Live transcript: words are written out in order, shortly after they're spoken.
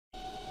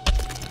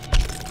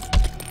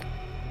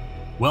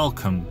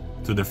Welcome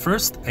to the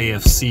first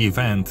AFC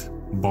event,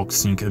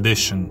 Boxing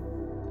Edition.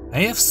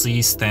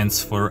 AFC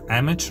stands for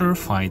Amateur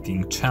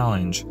Fighting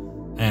Challenge,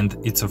 and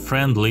it's a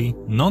friendly,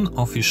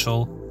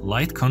 non-official,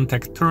 light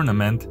contact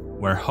tournament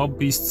where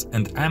hobbyists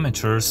and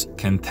amateurs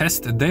can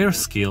test their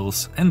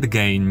skills and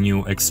gain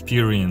new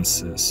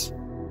experiences.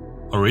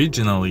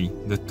 Originally,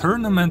 the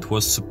tournament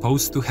was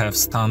supposed to have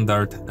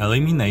standard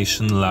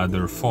elimination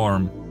ladder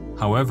form.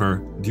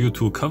 However, due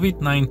to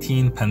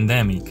COVID-19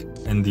 pandemic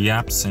and the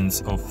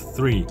absence of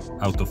 3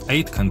 out of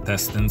 8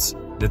 contestants,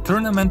 the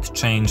tournament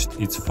changed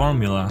its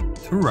formula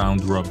to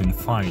round-robin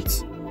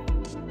fights.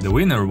 The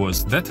winner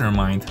was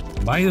determined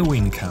by the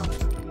win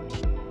count.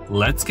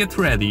 Let's get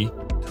ready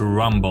to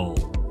rumble!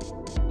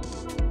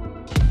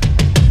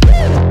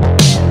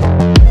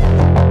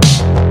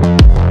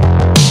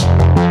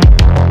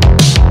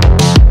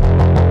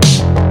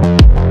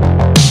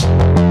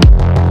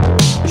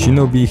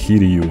 Shinobi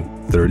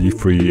Hiryu,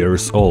 33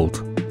 years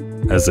old.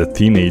 As a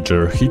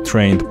teenager, he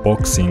trained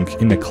boxing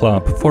in a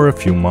club for a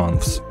few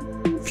months.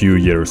 Few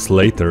years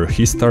later,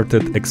 he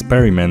started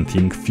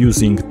experimenting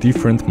fusing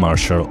different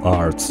martial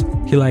arts.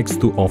 He likes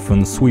to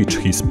often switch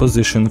his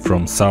position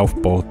from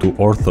southpaw to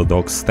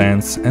orthodox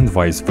stance and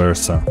vice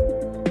versa.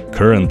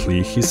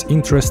 Currently, he's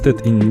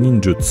interested in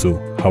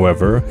ninjutsu,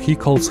 however, he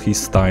calls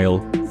his style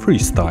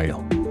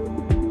freestyle.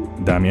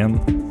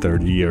 Damian,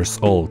 30 years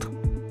old.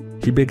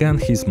 He began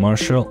his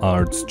martial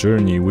arts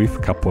journey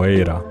with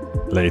capoeira.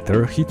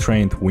 Later, he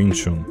trained Wing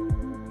Chun.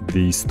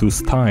 These two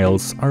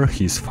styles are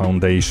his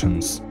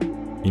foundations.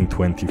 In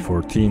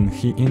 2014,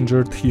 he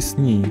injured his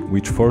knee,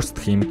 which forced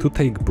him to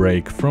take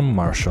break from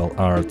martial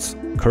arts.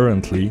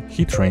 Currently,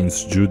 he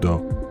trains judo.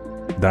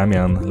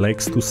 Damian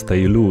likes to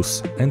stay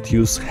loose and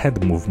use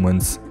head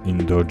movements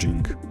in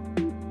dodging.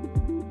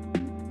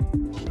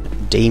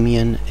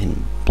 Damian in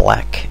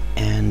black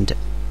and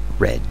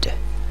red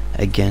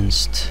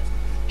against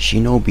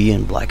Shinobi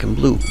in black and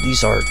blue.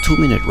 These are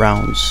 2-minute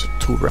rounds,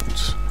 2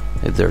 rounds.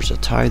 If there's a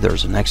tie,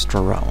 there's an extra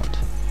round.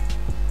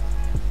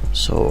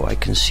 So I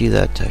can see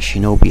that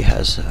Shinobi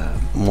has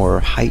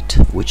more height,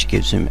 which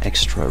gives him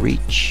extra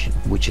reach,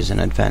 which is an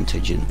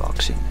advantage in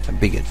boxing, a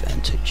big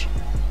advantage.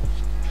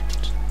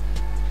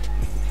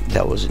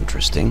 That was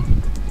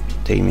interesting.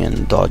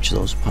 Damian dodged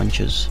those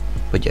punches,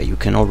 but yeah, you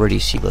can already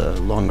see the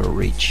longer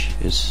reach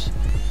is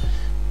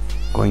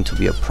going to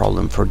be a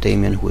problem for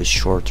Damian, who is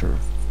shorter.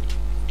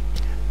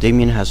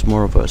 Damian has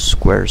more of a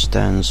square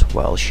stance,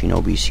 while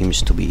Shinobi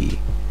seems to be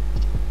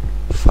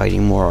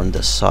fighting more on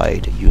the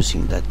side,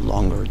 using that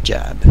longer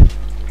jab.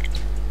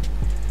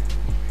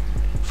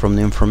 From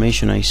the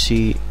information I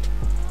see,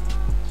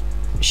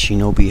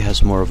 Shinobi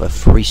has more of a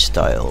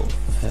freestyle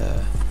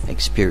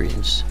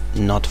experience,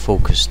 not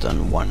focused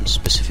on one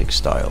specific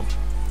style.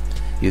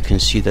 You can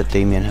see that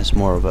Damian has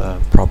more of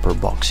a proper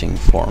boxing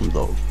form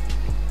though.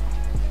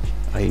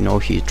 I know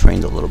he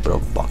trained a little bit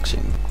of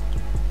boxing.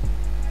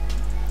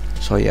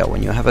 So yeah,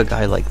 when you have a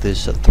guy like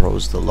this that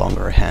throws the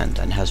longer hand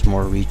and has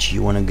more reach,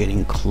 you want to get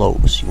in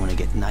close, you want to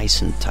get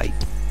nice and tight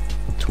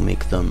to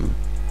make them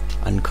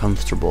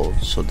uncomfortable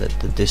so that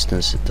the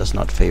distance does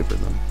not favor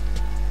them.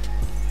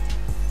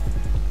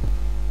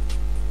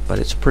 But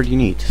it's pretty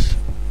neat.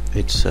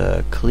 It's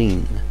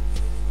clean.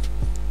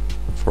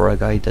 For a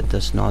guy that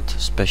does not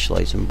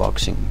specialize in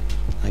boxing,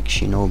 like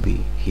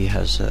Shinobi, he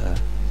has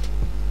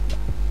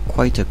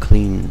quite a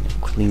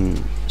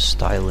clean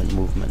style and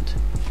movement.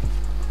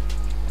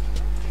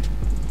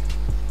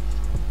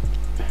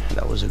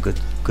 That was a good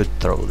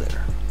throw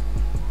there.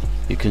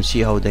 You can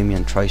see how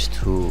Damian tries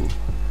to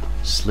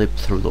slip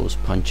through those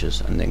punches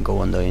and then go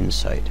on the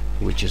inside,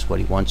 which is what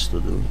he wants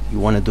to do. You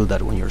want to do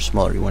that when you're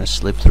smaller. You want to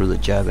slip through the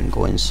jab and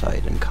go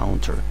inside and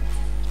counter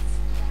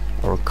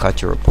or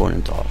cut your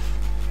opponent off.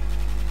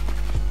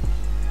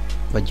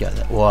 But yeah,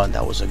 that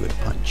was a good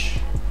punch.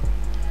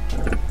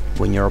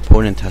 When your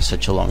opponent has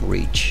such a long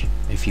reach,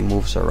 if he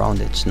moves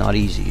around, it's not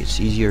easy. It's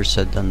easier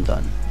said than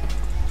done.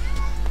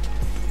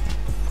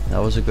 That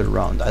was a good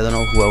round. I don't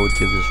know who I would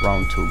give this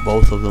round to.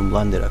 Both of them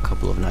landed a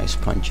couple of nice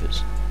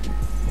punches.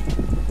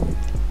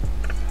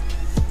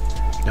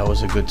 That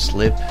was a good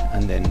slip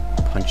and then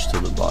punch to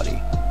the body.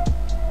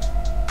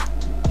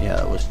 Yeah,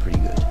 that was pretty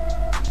good.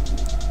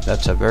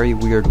 That's a very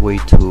weird way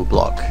to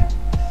block.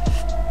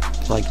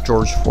 It's like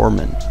George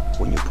Foreman,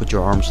 when you put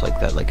your arms like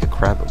that, like a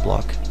crab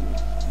block.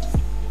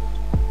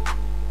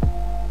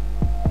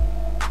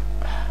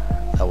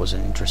 That was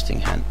an interesting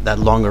hand. That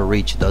longer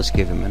reach does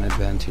give him an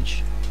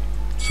advantage.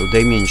 So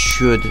Damian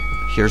should,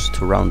 here's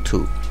to round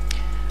 2.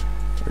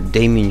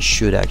 Damian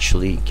should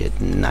actually get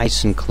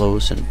nice and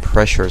close and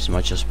pressure as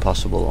much as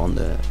possible on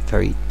the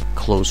very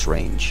close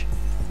range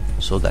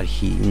so that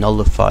he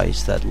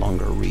nullifies that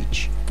longer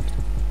reach.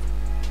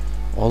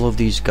 All of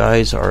these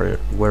guys are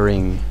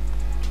wearing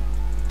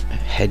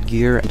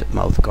headgear and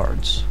mouth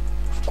guards,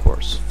 of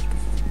course.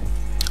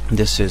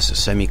 This is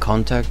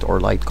semi-contact or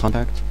light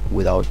contact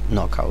without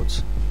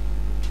knockouts.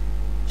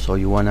 So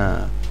you want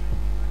to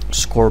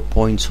score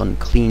points on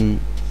clean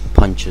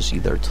punches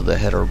either to the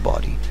head or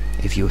body.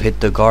 If you hit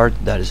the guard,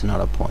 that is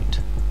not a point.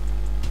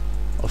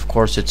 Of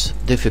course, it's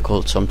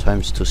difficult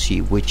sometimes to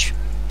see which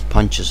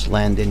punches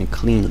land in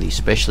cleanly,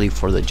 especially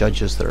for the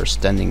judges that are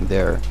standing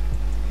there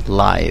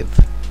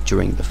live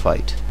during the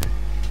fight.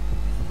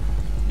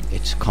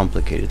 It's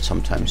complicated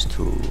sometimes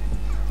to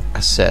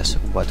assess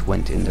what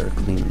went in there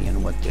cleanly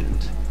and what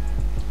didn't.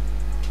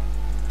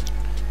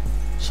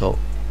 So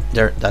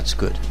there, that's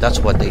good. That's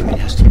what Damian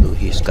has to do.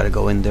 He's got to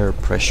go in there,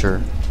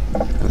 pressure,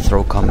 and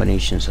throw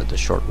combinations at the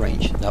short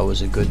range. That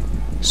was a good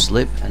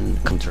slip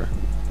and counter.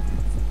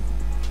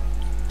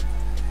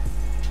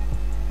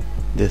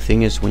 The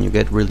thing is, when you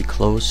get really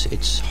close,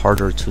 it's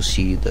harder to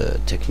see the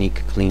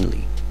technique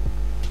cleanly.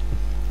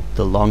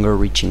 The longer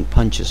reaching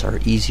punches are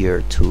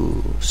easier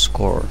to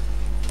score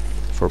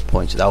for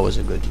points. That was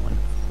a good one.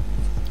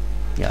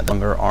 Yeah, the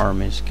longer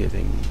arm is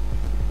giving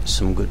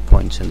some good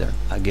points in there,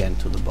 again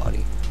to the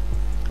body.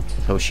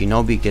 So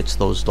Shinobi gets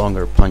those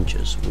longer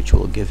punches, which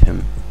will give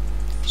him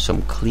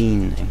some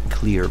clean and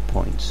clear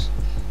points.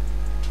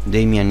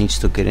 Damian needs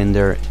to get in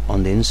there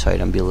on the inside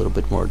and be a little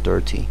bit more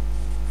dirty.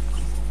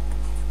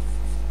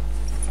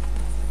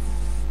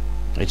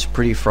 It's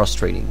pretty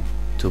frustrating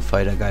to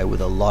fight a guy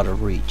with a lot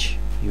of reach.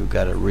 You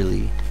gotta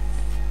really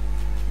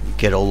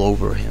get all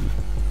over him,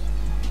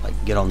 like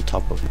get on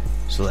top of him,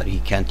 so that he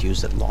can't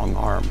use that long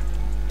arm.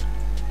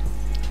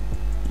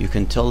 You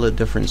can tell the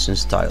difference in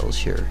styles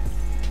here.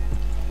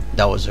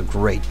 That was a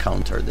great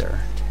counter there.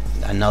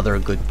 Another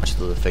good punch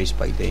to the face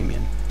by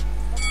Damian.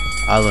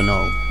 I don't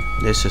know.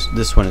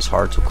 This one is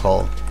hard to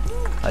call.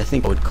 I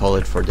think I would call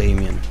it for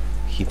Damian.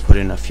 He put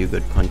in a few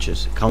good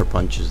punches, counter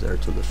punches there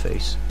to the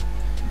face.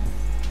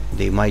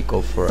 They might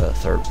go for a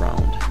third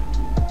round.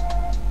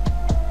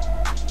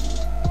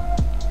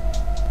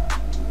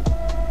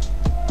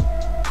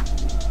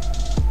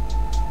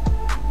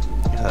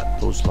 Yeah,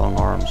 those long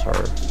arms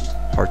are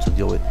hard to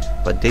deal with.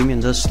 But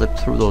Damian does slip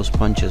through those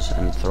punches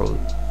and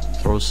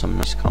throws some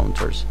nice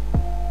counters.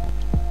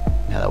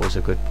 Yeah, that was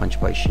a good punch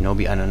by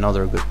Shinobi, and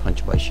another good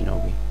punch by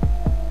Shinobi.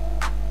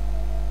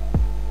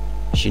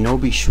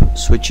 Shinobi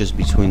switches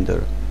between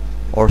the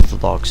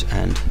orthodox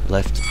and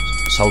left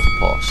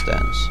southpaw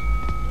stance.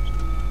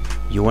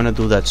 You want to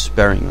do that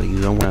sparingly. You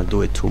don't want to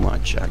do it too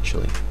much,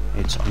 actually.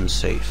 It's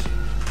unsafe.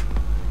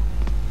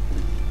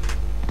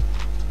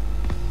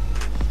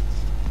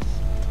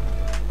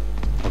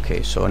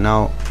 Okay, so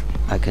now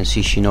I can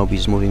see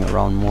Shinobi's moving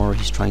around more.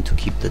 He's trying to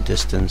keep the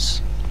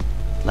distance,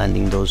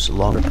 landing those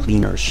longer,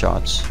 cleaner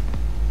shots.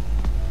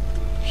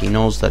 He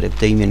knows that if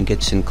Damian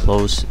gets in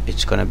close,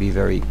 it's going to be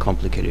very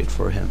complicated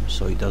for him,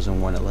 so he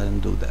doesn't want to let him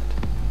do that.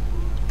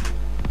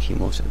 He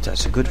moves.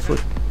 That's a good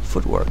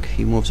footwork.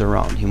 He moves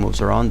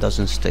around,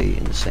 doesn't stay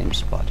in the same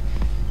spot.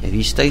 If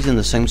he stays in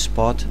the same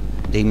spot,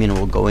 Damian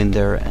will go in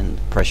there and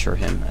pressure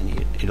him,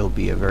 and it'll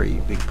be a very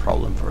big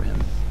problem for him.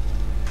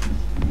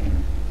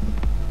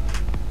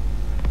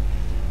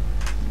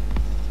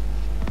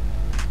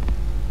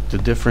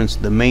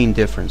 The main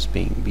difference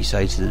being,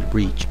 besides the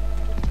reach,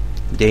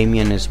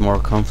 Damian is more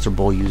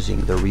comfortable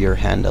using the rear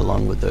hand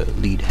along with the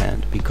lead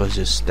hand because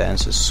his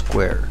stance is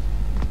square,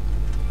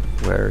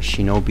 where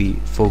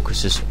Shinobi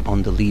focuses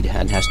on the lead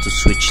hand, has to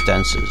switch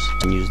stances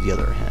and use the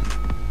other hand.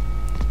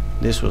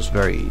 This was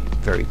very,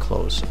 very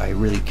close. I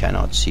really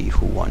cannot see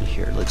who won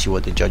here. Let's see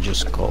what the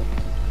judges call.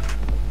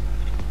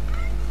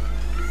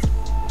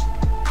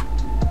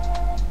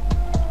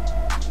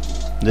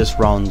 This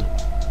round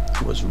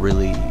was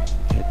really,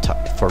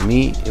 for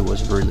me, it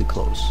was really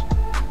close.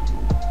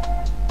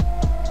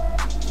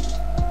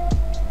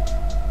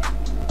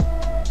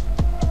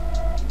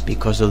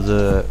 Because of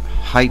the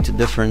height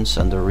difference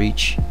and the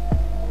reach,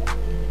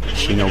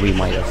 Shinobi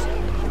might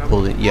have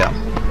pulled it. Yeah,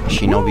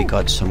 Shinobi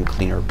got some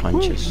cleaner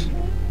punches.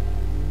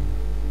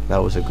 That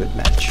was a good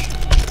match.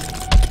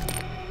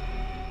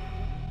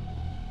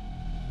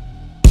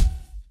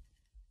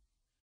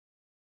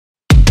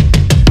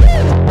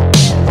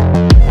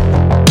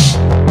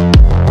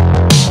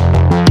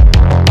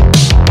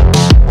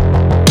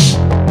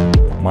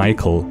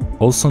 Michael,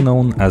 also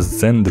known as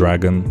Zen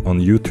Dragon on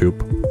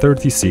YouTube,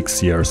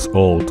 36 years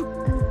old.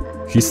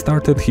 He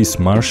started his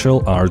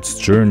martial arts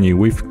journey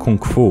with Kung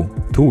Fu,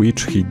 to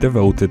which he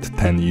devoted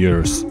 10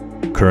 years.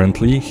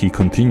 Currently, he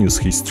continues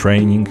his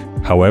training,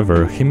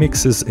 however, he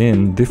mixes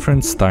in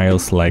different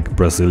styles like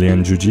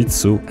Brazilian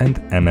Jiu-Jitsu and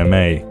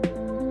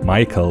MMA.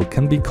 Michael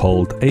can be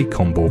called a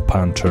combo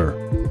puncher.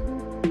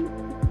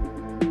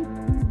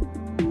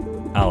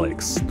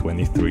 Alex,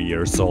 23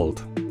 years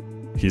old.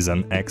 He's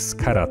an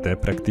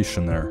ex-karate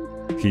practitioner.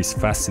 He's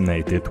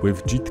fascinated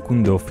with Jeet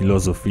Kune Do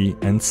philosophy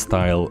and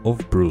style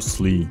of Bruce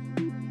Lee.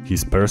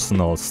 His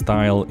personal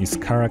style is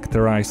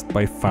characterized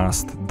by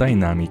fast,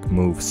 dynamic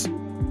moves.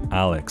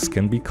 Alex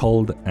can be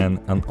called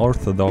an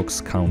unorthodox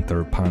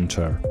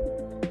counter-puncher.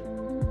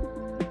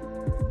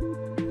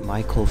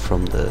 Michael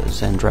from the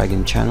Zen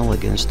Dragon channel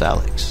against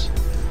Alex.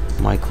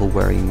 Michael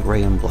wearing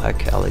gray and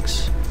black,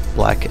 Alex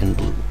black and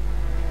blue.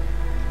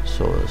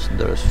 So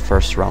the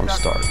first round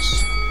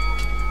starts.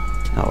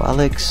 Now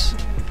Alex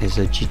is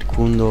a Jeet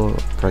Kune Do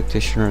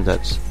practitioner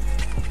that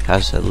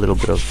has a little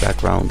bit of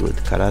background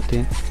with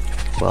karate,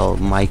 while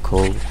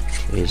Michael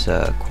is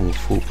a Kung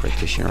Fu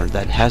practitioner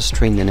that has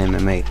trained in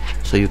MMA,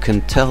 so you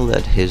can tell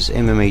that his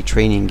MMA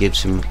training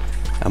gives him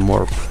a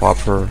more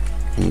proper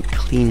and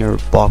cleaner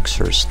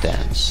boxer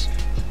stance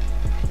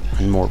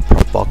and more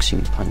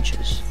boxing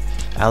punches.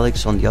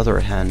 Alex, on the other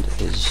hand,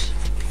 is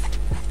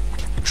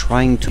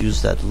trying to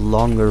use that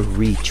longer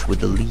reach with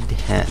the lead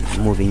hand,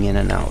 moving in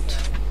and out.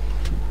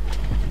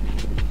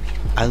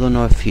 I don't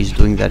know if he's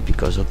doing that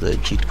because of the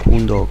Jeet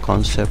Kune Do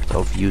concept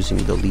of using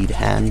the lead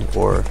hand,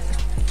 or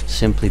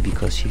simply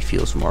because he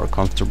feels more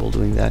comfortable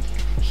doing that.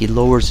 He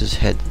lowers his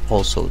head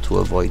also to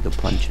avoid the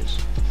punches.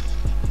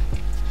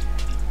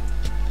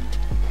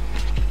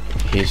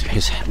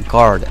 His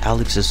guard,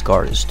 Alex's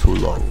guard, is too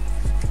low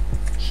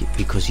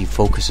because he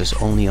focuses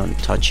only on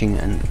touching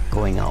and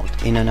going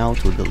out, in and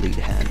out with the lead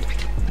hand,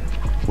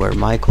 where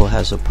Michael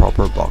has a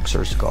proper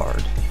boxer's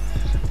guard.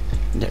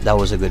 That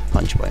was a good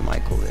punch by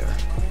Michael there.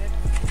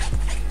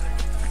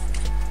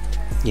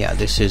 Yeah,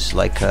 this is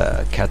like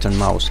a cat and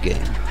mouse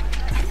game.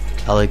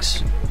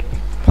 Alex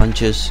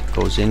punches,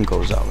 goes in,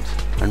 goes out,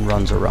 and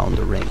runs around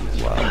the ring,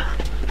 while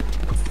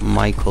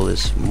Michael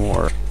is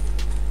more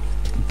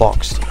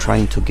boxed,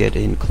 trying to get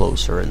in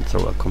closer and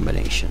throw a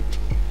combination.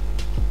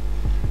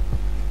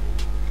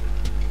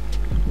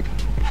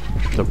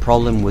 The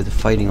problem with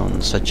fighting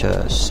on such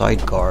a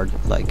side guard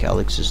like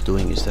Alex is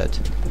doing is that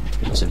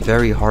it's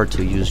very hard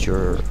to use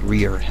your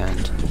rear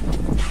hand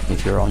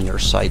if you're on your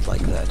side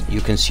like that.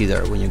 You can see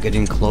there, when you get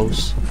in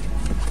close,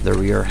 the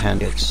rear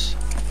hand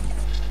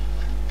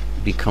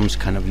becomes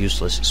kind of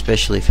useless,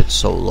 especially if it's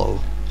so low.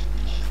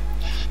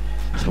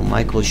 So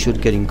Michael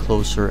should get in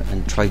closer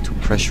and try to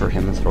pressure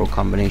him and throw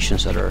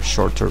combinations that are a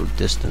shorter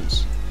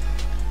distance.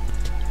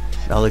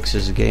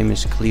 Alex's game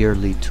is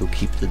clearly to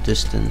keep the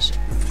distance,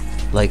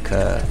 like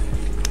a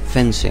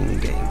fencing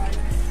game.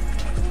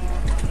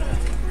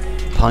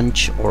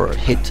 Punch or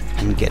hit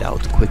and get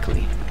out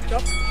quickly.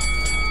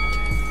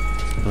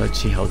 Let's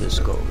see how this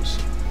goes.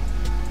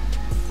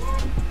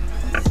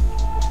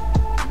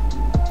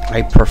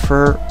 I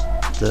prefer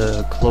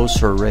the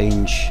closer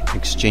range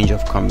exchange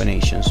of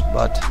combinations,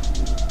 but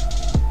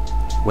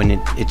when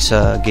it's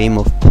a game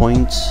of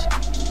points,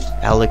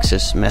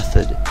 Alex's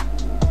method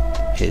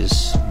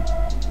is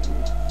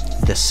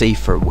the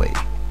safer way.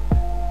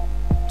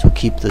 To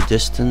keep the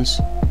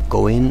distance,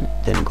 go in,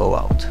 then go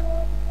out.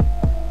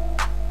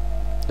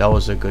 That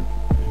was a good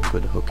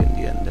hook in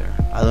the end there.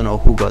 I don't know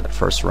who got the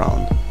first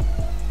round.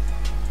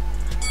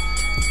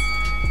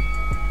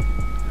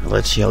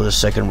 Let's see how the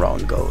second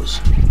round goes.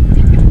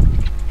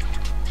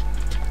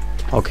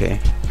 Okay,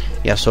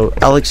 yeah, so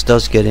Alex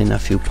does get in a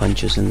few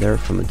punches in there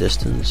from a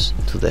distance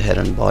to the head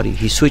and body.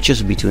 He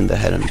switches between the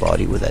head and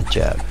body with that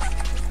jab.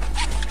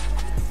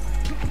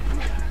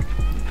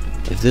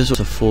 If this was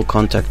a full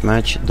contact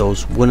match,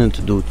 those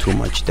wouldn't do too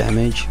much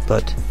damage,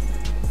 but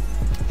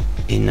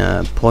in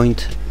a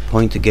point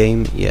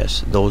game,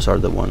 yes, those are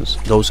the ones,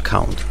 those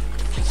count.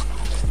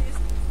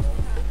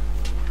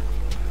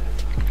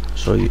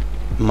 So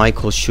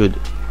Michael should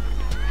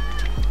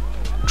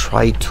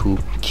try to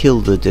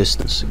kill the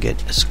distance,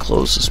 get as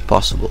close as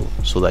possible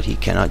so that he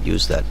cannot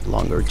use that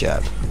longer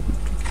jab.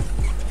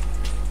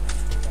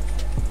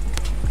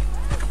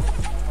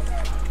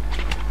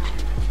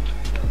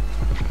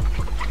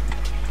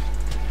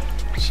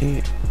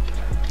 See,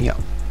 yeah,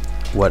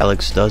 what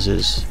Alex does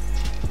is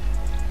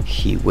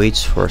he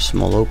waits for a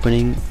small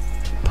opening,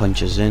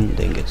 punches in,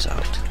 then gets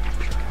out.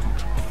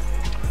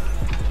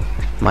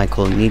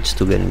 Michael needs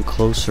to get in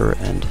closer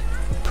and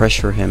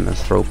pressure him and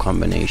throw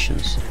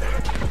combinations.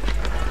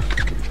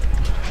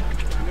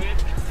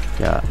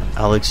 Yeah,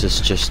 Alex is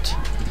just,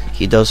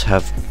 he does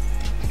have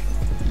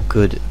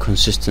good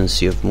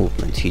consistency of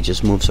movement. He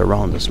just moves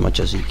around as much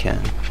as he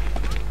can.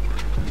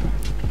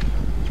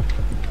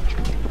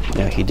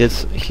 Yeah, he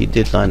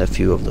did land a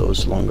few of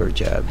those longer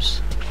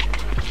jabs.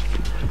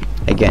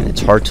 Again,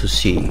 it's hard to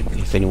see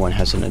if anyone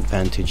has an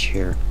advantage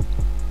here.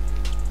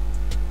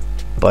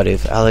 But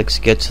if Alex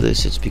gets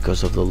this, it's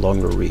because of the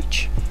longer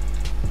reach.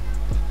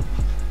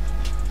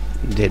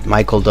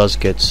 Michael does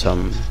get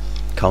some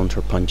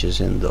counter punches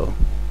in though.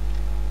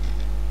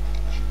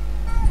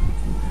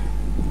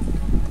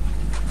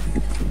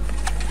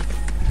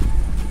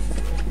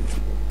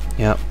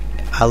 Yeah,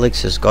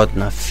 Alex has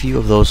gotten a few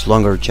of those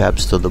longer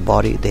jabs to the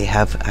body. They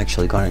have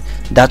actually gone in.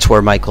 That's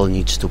where Michael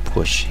needs to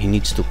push. He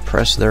needs to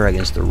press there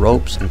against the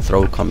ropes and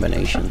throw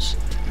combinations.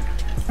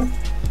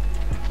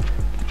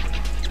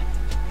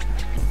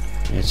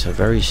 It's a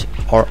very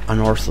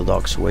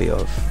unorthodox way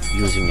of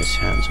using his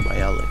hands by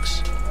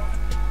Alex.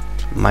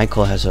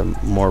 Michael has a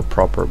more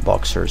proper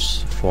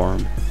boxer's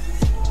form.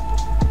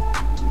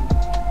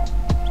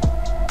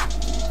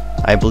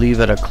 I believe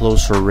at a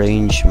closer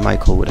range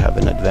Michael would have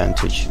an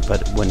advantage,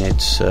 but when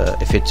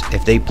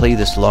if they play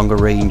this longer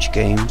range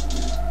game,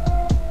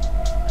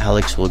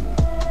 Alex will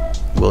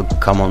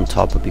come on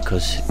top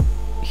because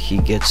he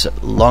gets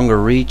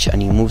longer reach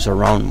and he moves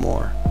around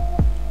more.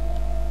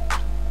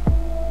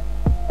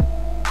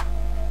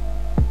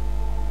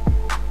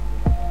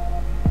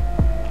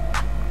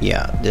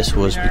 Yeah, this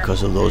was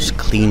because of those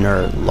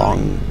cleaner,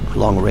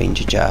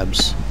 long-range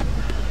jabs.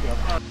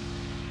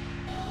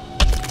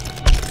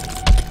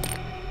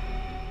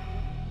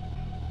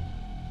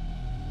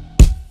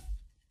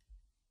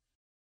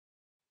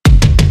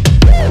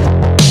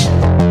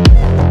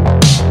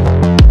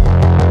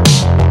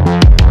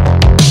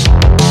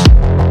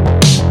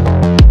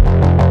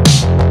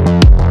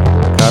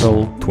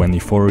 Karol,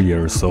 24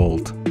 years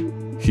old.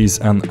 He's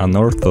an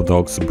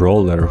unorthodox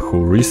brawler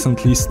who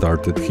recently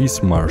started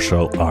his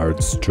martial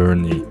arts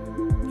journey.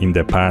 In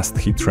the past,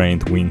 he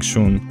trained Wing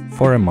Chun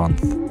for a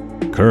month.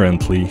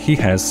 Currently, he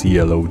has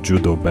yellow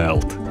judo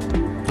belt.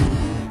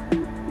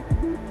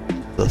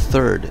 The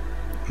third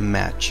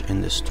match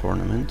in this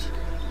tournament,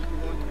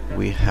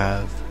 we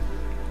have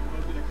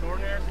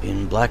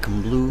in black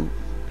and blue,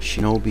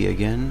 Shinobi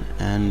again,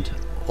 and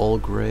all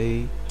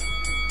gray,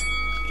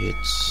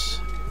 it's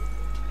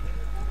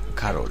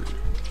Karol.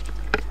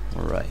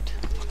 Alright,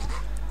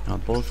 now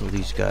both of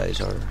these guys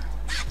are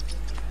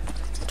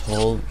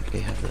tall, they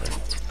have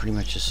pretty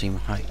much the same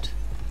height.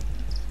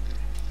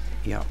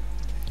 Yeah,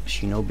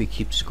 Shinobi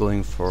keeps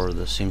going for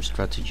the same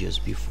strategy as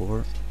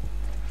before,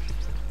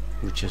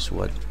 which is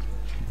what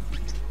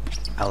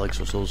Alex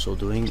was also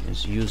doing,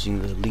 is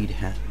using the lead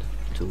hand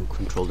to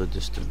control the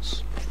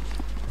distance.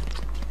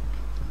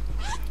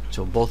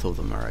 So both of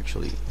them are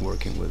actually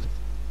working with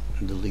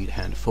the lead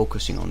hand,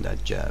 focusing on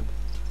that jab.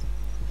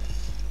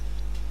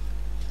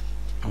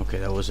 Okay,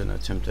 that was an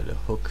attempt at a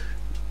hook.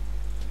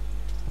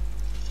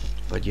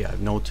 But yeah,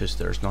 I've noticed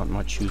there's not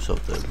much use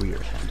of the rear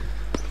hand.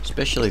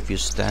 Especially if you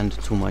stand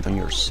too much on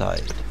your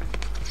side.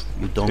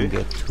 You don't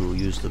get to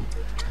use the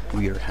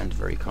rear hand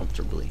very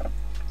comfortably.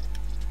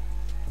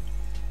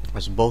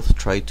 As both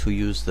try to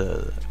use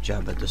the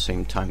jab at the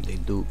same time, they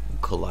do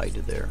collide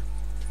there.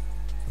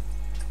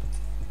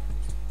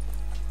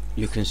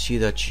 You can see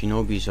that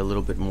Shinobi is a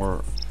little bit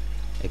more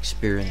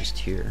experienced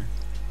here,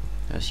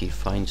 as he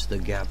finds the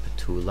gap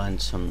to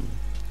land some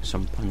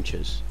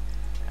punches,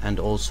 and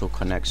also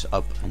connects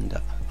up and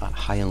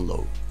high and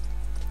low.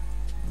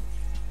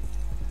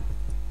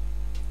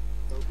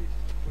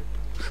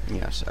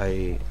 Yes,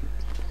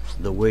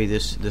 the way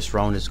this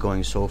round is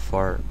going so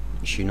far,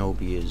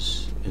 Shinobi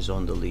is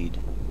on the lead,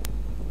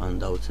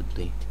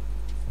 undoubtedly.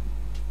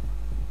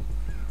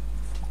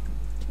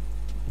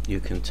 You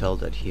can tell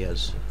that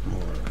he's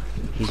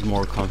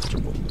more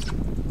comfortable,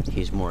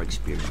 he's more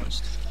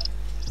experienced.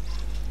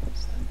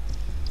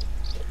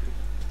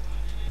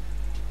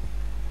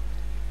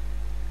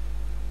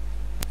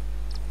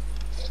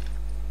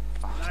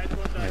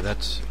 Yeah,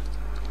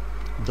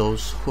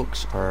 those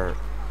hooks are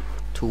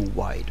too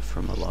wide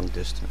from a long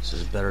distance.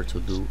 It's better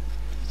to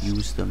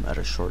use them at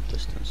a short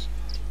distance.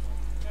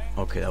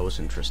 Okay, that was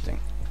interesting.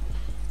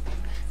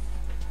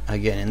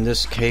 Again, in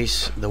this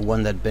case, the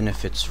one that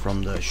benefits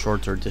from the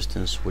shorter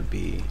distance would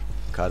be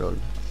Karol.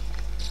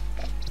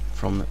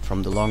 From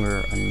the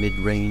longer and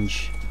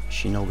mid-range,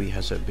 Shinobi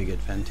has a big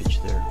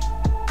advantage there.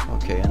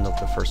 Okay, end of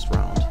the first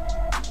round.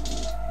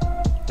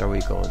 There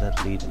we go,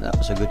 that lead. That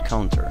was a good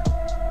counter.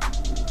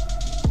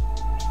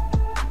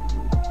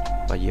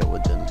 But yeah,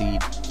 with the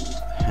lead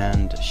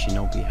hand,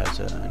 Shinobi has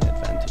an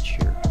advantage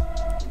here.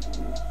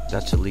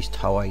 That's at least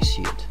how I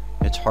see it.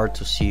 It's hard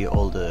to see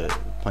all the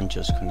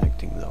punches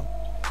connecting though.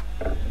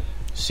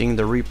 Seeing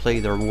the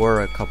replay, there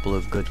were a couple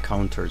of good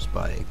counters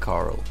by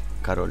Karol.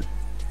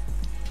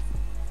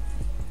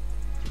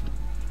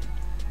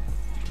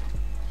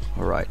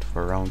 Alright,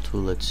 for round 2,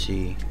 let's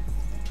see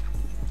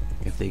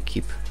if they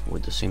keep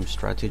with the same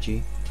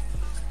strategy.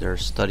 They're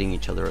studying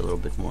each other a little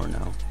bit more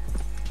now.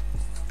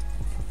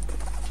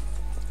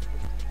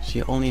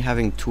 See, only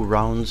having 2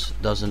 rounds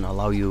doesn't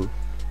allow you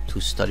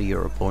to study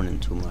your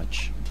opponent too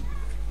much.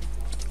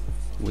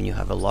 When you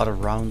have a lot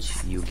of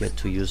rounds, you get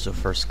to use the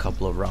first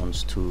couple of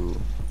rounds to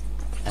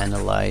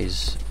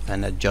analyze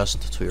and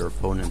adjust to your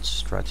opponent's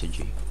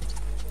strategy.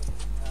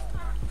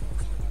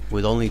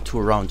 With only 2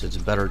 rounds, it's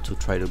better to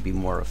try to be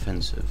more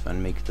offensive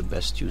and make the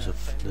best use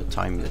of the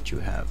time that you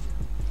have.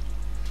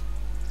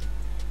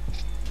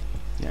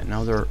 Yeah,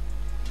 now they're...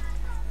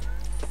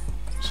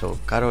 So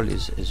Karol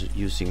is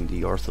using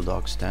the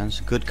orthodox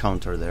stance. Good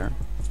counter there.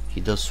 He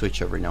does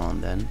switch every now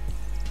and then.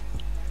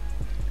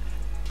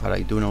 But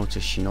I do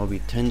notice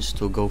Shinobi tends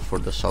to go for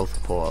the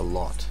southpaw a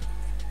lot.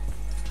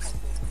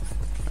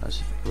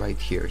 As right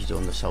here, he's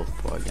on the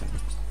southpaw again.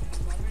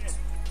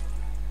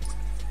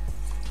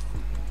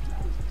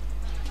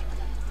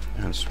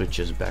 And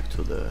switches back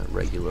to the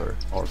regular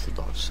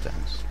orthodox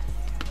stance.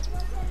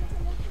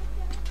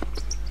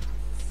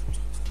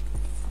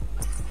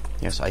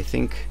 Yes, I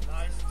think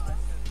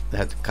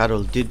that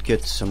Karol did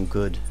get some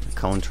good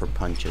counter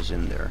punches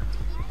in there,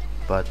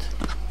 but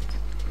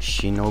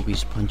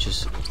Shinobi's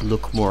punches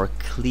look more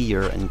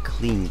clear and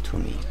clean to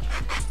me.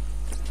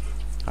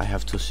 I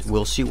have to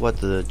we'll see what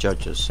the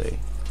judges say.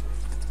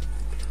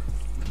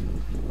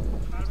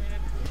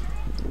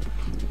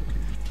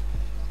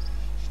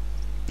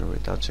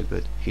 Alright, that's a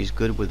good. He's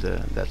good with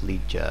that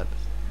lead jab.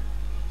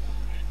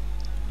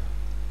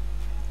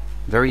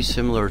 Very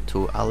similar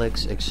to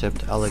Alex,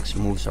 except Alex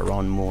moves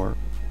around more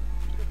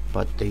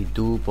but they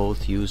do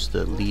both use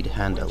the lead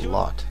hand a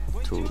lot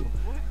to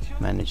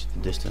manage the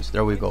distance.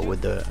 There we go.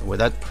 With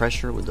that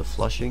pressure, with the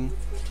flushing,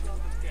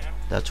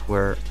 that's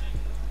where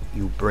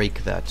you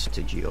break that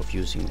strategy of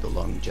using the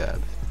long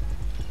jab.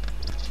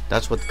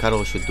 That's what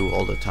Karol should do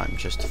all the time.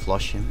 Just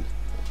flush him,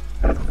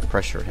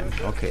 pressure him.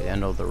 Okay,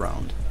 end of the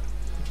round.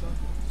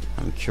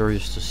 I'm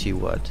curious to see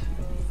what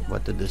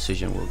the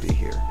decision will be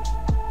here.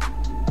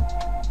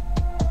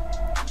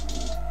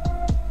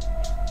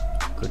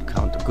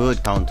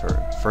 Good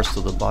counter. First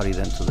to the body,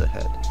 then to the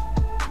head.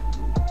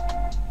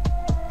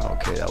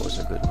 Okay, that was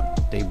a good one.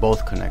 They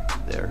both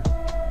connected there.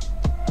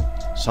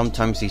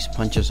 Sometimes these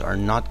punches are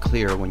not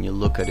clear when you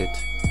look at it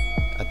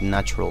at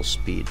natural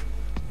speed.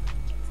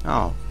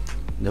 Oh,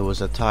 there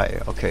was a tie.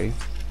 Okay.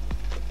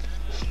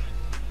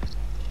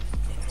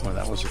 Well,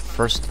 that was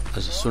first.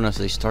 As soon as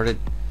they started,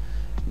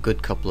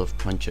 good couple of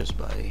punches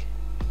by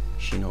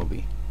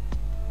Shinobi.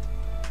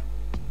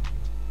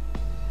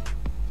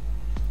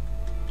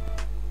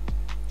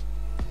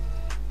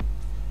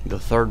 The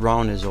third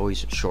round is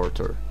always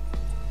shorter.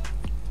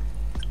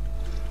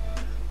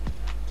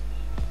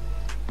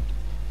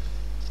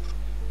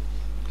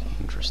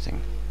 Interesting.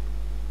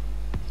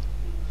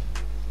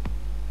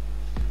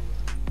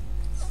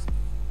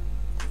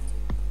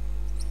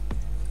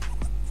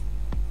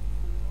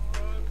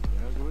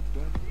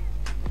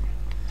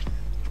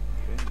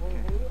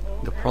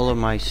 The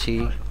problem I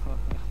see,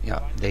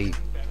 yeah, they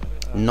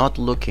not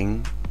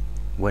looking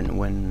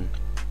when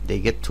they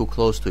get too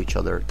close to each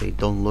other, they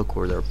don't look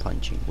where they're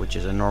punching, which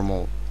is a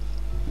normal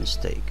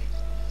mistake.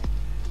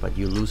 But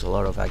you lose a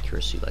lot of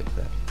accuracy like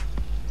that.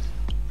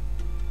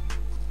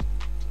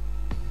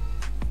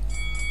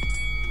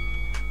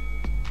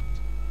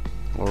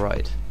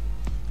 Alright.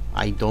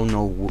 I don't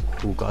know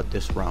who got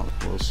this round.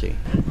 We'll see.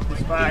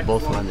 They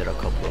both landed a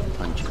couple of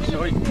punches.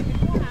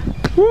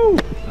 Woo!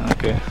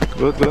 Okay,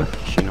 good.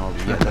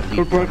 Shinobi, yeah, that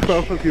lead punch.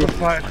 Perfect, you're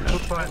fine. You're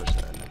fine.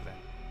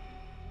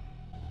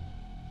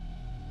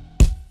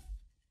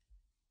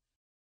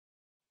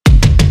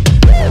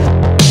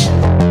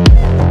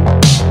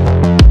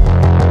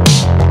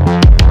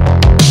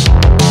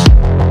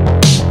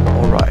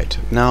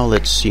 Now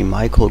let's see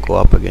Michael go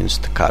up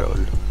against Karol.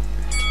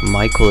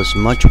 Michael is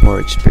much more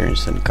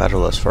experienced than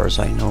Karol as far as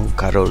I know.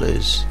 Karol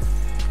is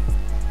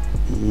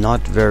not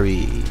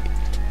very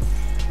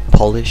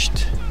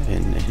polished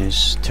in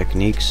his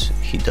techniques.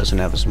 He doesn't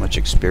have as much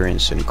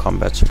experience in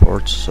combat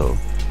sports, so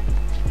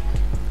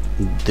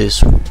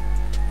this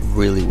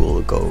really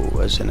will go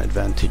as an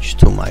advantage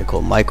to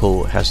Michael.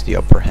 Michael has the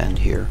upper hand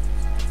here.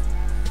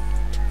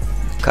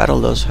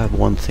 Karol does have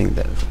one thing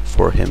that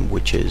for him,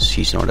 which is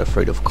he's not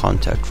afraid of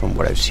contact. From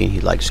what I've seen,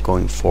 he likes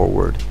going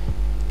forward.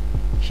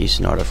 He's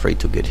not afraid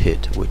to get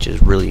hit, which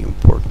is really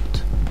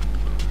important.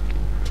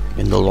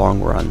 In the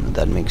long run,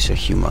 that makes a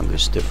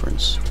humongous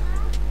difference.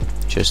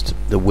 Just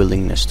the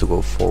willingness to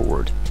go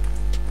forward,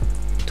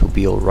 to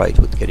be alright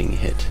with getting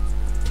hit.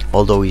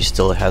 Although he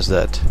still has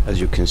that, as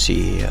you can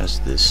see, he has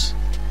this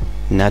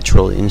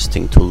natural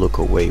instinct to look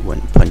away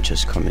when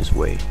punches come his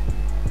way.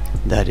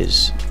 That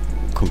is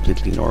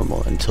completely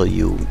normal until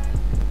you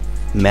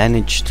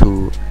manage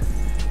to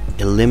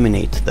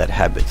eliminate that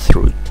habit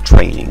through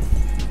training.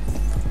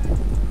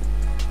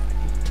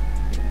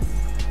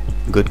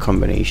 Good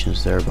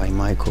combinations there by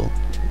Michael.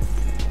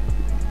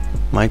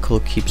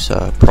 Michael keeps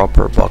a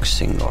proper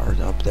boxing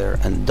guard up there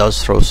and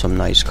does throw some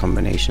nice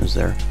combinations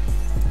there.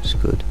 It's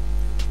good.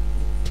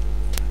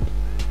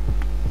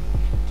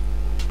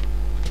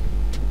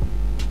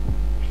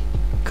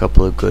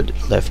 Couple of good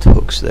left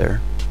hooks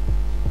there.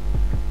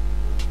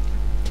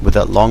 With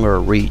that longer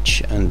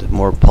reach and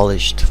more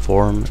polished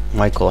form,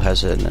 Michael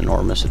has an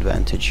enormous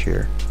advantage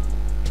here.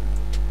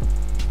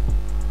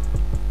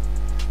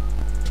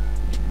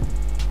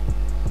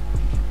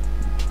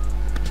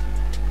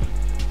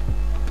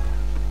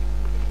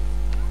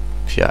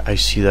 Yeah, I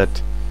see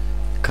that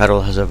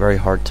Karol has a very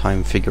hard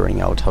time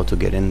figuring out how to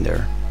get in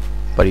there,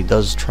 but he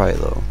does try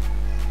though.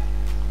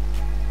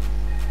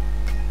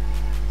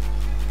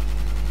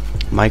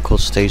 Michael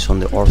stays on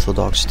the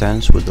orthodox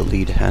stance with the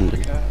lead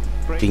hand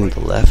being the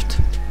left,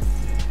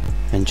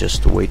 and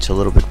just waits a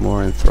little bit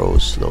more and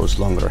throws those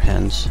longer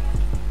hands.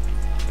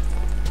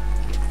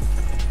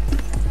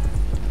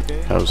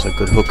 That was a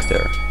good hook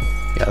there.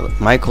 Yeah,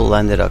 Michael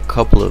landed a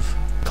couple of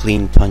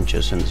clean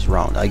punches in this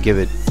round. I give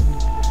it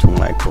to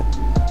Michael.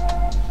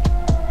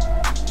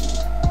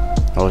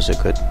 That was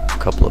a good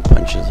couple of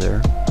punches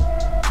there.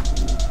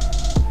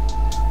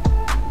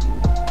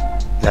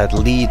 That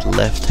lead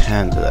left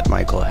hand that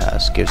Michael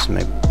has gives him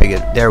a big...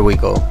 There we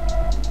go.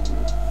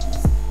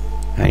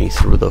 And he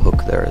threw the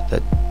hook there.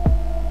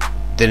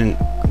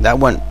 That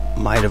one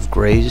might have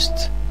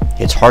grazed.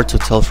 It's hard to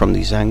tell from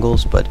these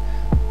angles, but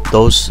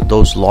those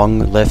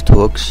long left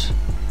hooks,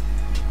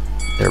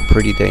 they're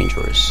pretty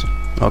dangerous.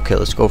 Okay,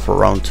 let's go for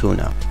round 2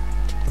 now.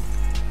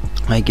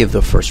 I give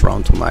the first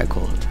round to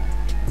Michael.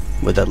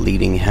 With that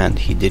leading hand,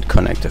 he did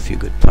connect a few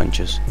good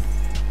punches.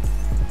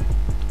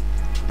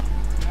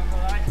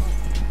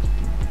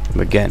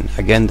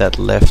 Again, that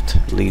left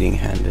leading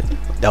hand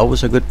That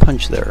was a good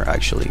punch there,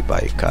 actually,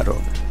 by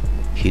Karol.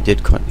 He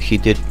did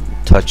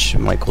touch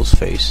Michael's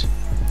face.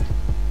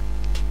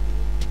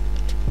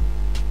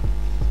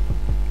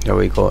 There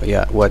we go.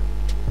 Yeah, what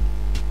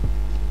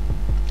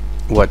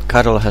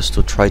Karol has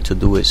to try to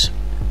do is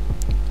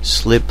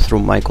slip through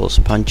Michael's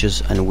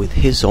punches and with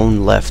his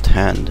own left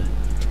hand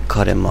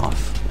cut him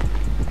off.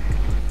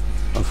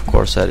 Of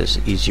course, that is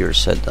easier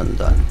said than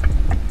done.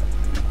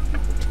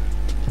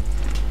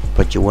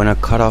 But you want to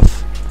cut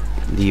off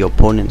the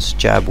opponent's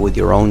jab with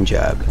your own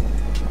jab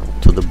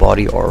to the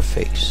body or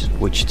face,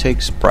 which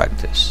takes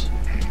practice.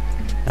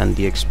 And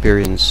the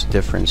experience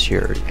difference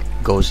here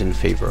goes in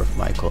favor of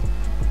Michael.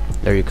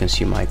 There you can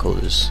see Michael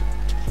is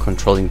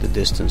controlling the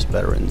distance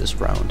better in this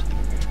round.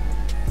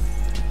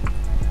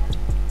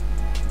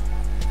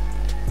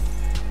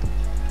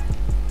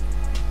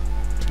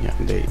 Yeah,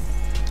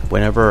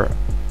 whenever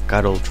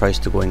Karol tries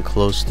to go in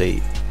close,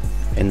 they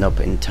end up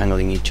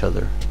entangling each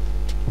other.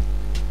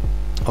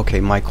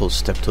 Okay, Michael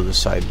stepped to the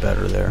side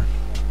better there.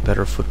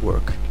 Better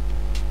footwork.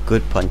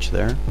 Good punch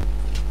there.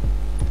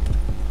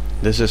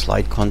 This is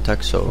light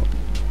contact, so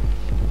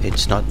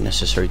it's not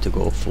necessary to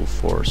go full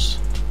force.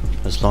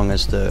 As long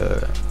as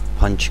the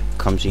punch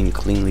comes in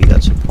cleanly,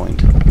 that's a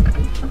point.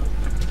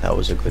 That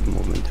was a good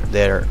movement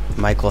there.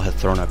 Michael had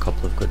thrown a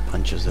couple of good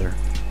punches there.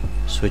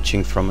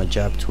 Switching from a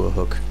jab to a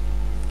hook.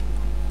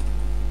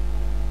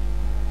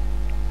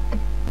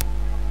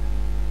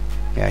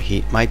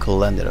 Yeah, Michael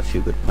landed a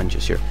few good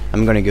punches here.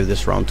 I'm gonna give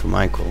this round to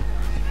Michael.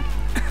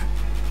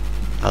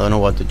 I don't know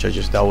what the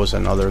judges... That was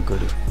another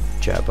good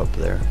jab up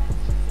there.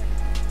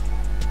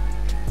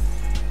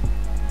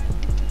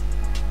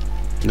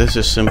 This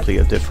is simply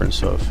a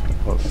difference of...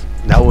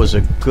 That was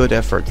a good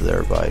effort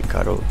there by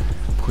Karol,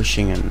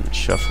 pushing and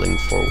shuffling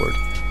forward.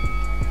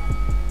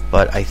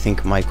 But I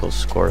think Michael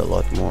scored a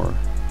lot more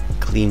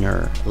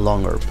cleaner,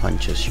 longer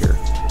punches here.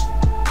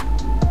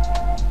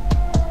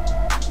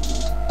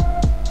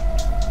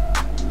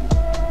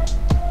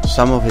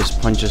 Some of his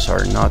punches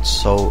are not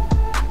so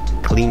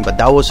clean, but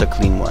that was a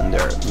clean one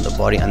there on the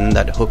body, and then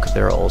that hook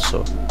there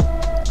also.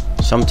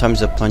 Sometimes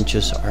the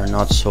punches are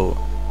not so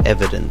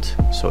evident,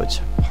 so it's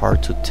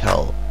hard to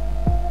tell.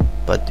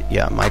 But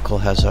yeah, Michael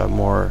has a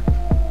more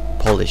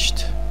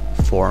polished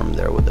form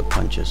there with the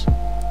punches.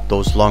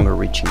 Those longer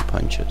reaching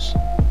punches,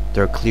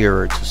 they're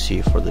clearer to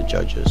see for the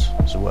judges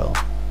as well.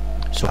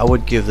 So I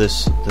would give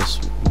this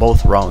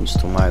both rounds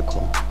to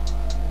Michael.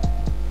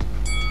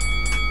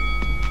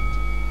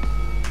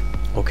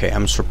 Okay,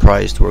 I'm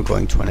surprised we're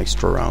going to an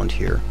extra round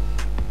here,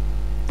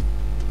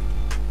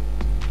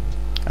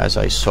 as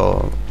I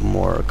saw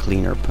more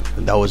cleaner.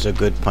 That was a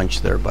good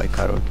punch there by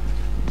Karol.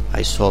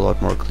 I saw a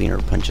lot more cleaner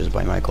punches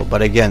by Michael.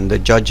 But again, the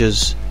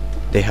judges,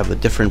 they have a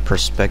different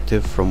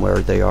perspective from where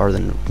they are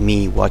than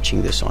me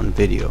watching this on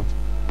video.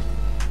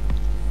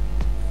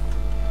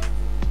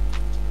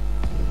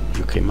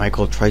 Okay,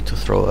 Michael tried to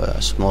throw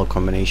a small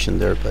combination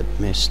there but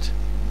missed.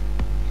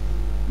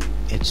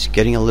 It's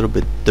getting a little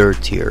bit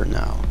dirtier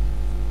now.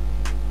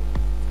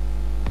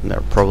 And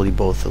they're probably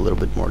both a little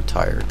bit more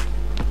tired.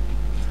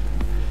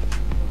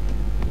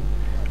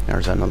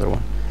 There's another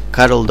one.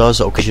 Karol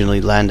does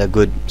occasionally land a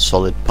good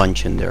solid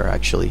punch in there,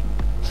 actually,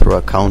 through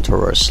a counter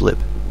or a slip.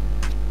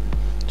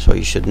 So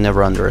you should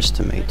never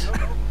underestimate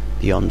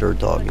the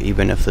underdog,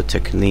 even if the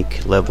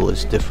technique level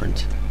is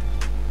different.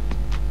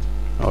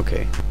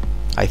 Okay,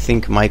 I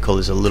think Michael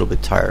is a little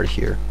bit tired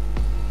here,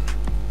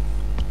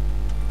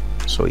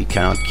 so he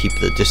cannot keep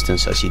the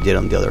distance as he did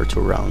on the other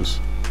two rounds.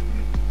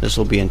 This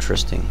will be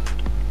interesting.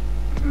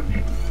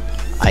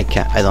 I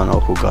don't know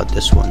who got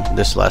this one.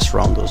 This last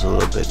round was a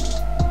little bit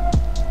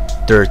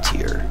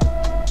dirtier.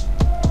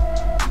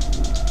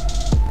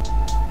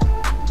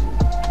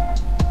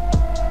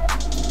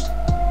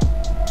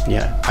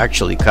 Yeah,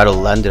 actually Karol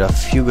landed a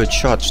few good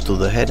shots to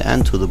the head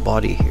and to the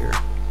body here.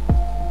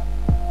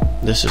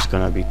 This is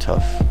gonna be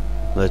tough.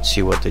 Let's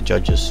see what the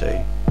judges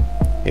say.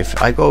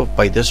 If I go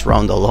by this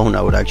round alone,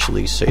 I would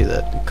actually say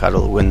that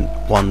Karol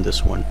won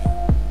this one.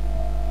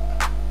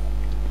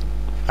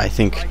 I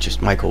think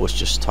just Michael was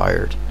just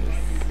tired.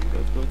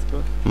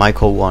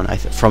 Michael won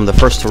from the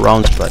first two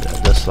rounds, but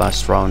this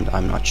last round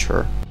I'm not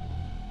sure.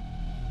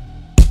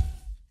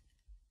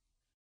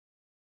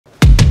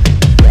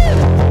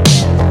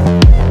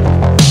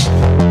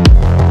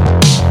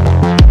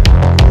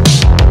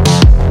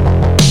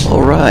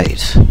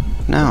 Alright,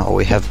 now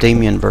we have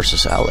Damian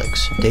versus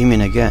Alex.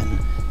 Damian again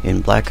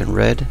in black and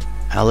red,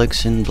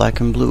 Alex in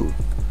black and blue.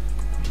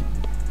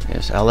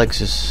 Yes,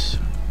 Alex is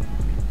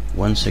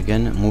once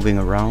again moving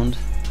around,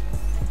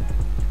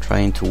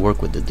 trying to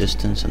work with the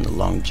distance and the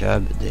long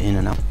jab, the in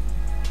and out.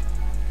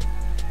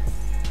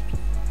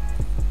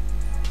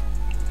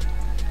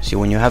 See,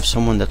 when you have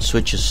someone that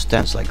switches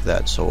stance like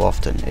that so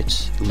often,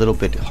 it's a little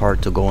bit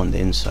hard to go on the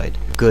inside.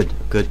 Good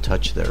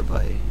touch there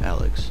by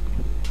Alex.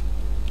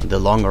 The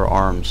longer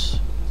arms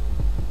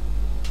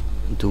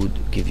do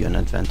give you an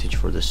advantage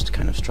for this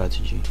kind of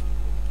strategy.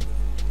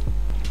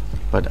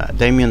 But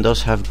Damian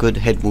does have good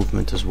head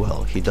movement as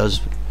well. He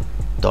does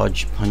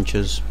dodge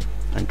punches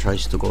and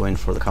tries to go in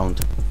for the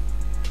counter.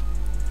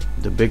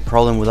 The big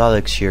problem with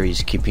Alex here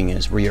is keeping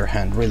his rear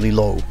hand really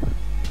low,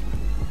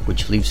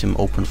 which leaves him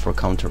open for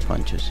counter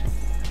punches.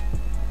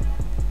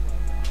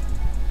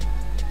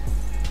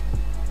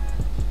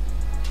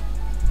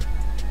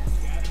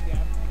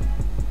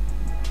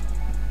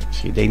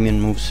 See,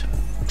 Damian moves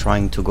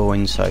trying to go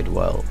inside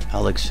while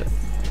Alex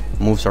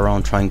moves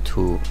around trying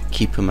to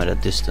keep him at a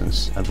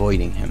distance,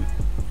 avoiding him.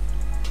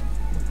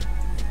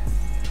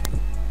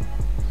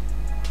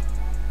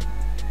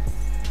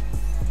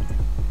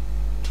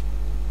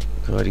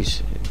 But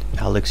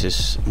Alex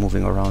is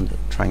moving around,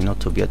 trying not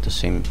to be at the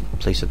same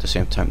place at the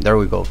same time. There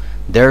we go.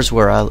 There's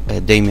where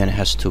Damian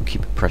has to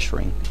keep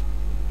pressuring.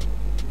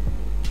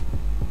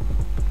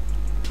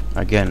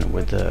 Again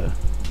with the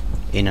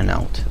in and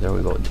out. There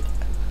we go.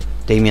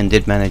 Damian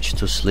did manage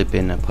to slip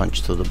in a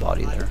punch to the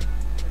body there.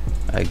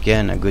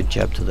 Again, a good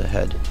jab to the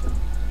head.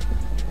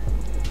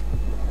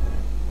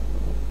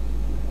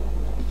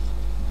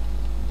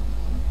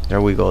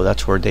 There we go.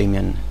 That's where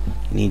Damian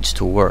needs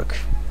to work.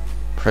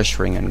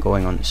 Pressuring and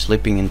going on,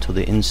 slipping into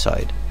the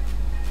inside.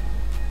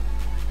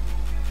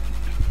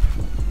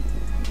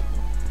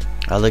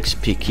 Alex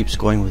P keeps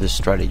going with his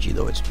strategy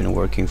though. It's been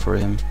working for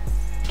him.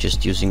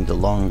 Just using the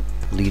long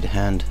lead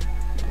hand,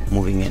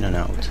 moving in and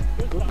out.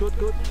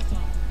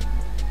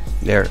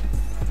 There,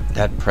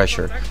 that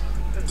pressure.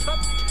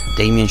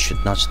 Damian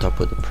should not stop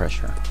with the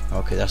pressure.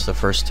 Okay, that's the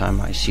first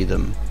time I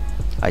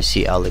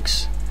see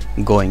Alex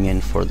going in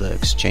for the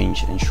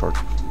exchange in short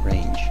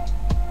range.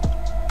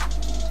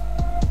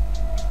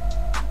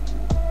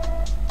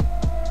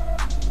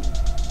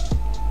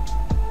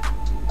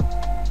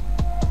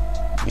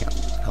 Yeah,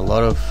 a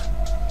lot of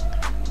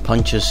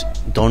punches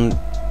don't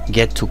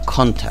get to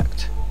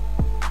contact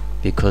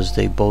because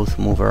they both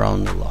move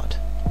around a lot.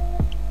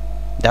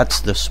 That's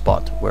the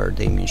spot where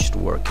Damian should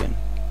work in.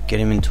 Get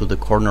him into the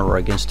corner or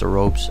against the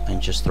ropes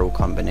and just throw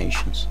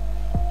combinations.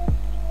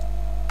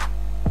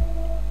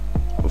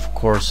 Of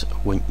course,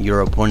 when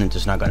your opponent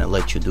is not going to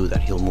let you do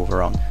that, he'll move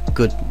around.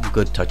 Good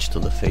touch to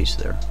the face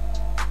there.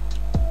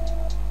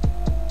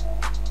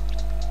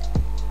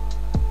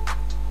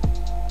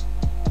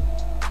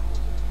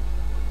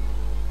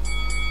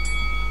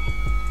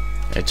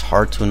 It's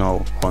hard to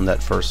know on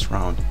that first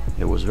round.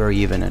 It was very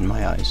even in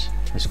my eyes.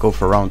 Let's go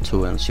for round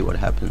 2 and see what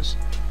happens.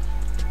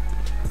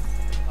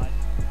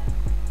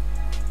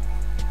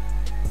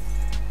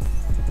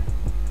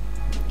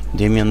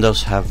 Damian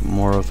does have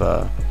more of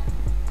a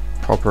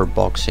proper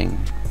boxing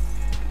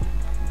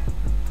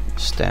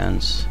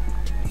stance.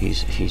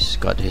 He's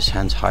got his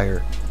hands higher,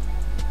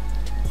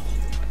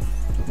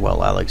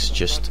 while Alex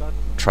just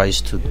tries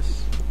to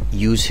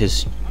use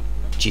his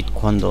Jeet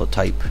Kune Do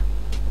type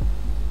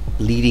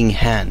leading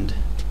hand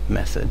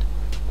method.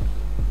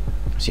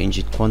 See, in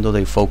Jeet Kune Do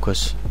they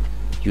focus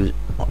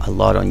a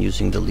lot on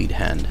using the lead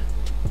hand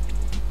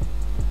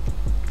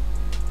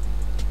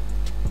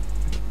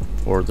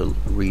or the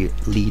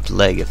lead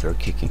leg if they're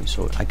kicking,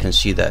 so I can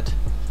see that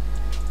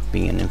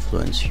being an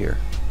influence here.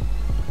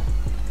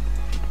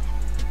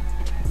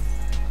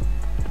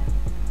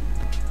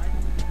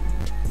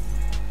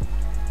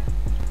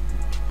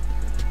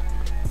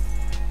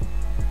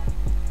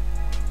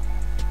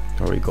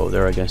 There we go,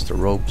 there against the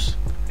ropes.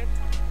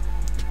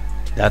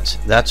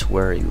 That's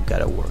where you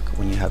gotta work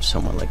when you have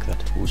someone like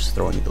that who's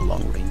throwing the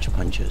long range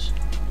punches.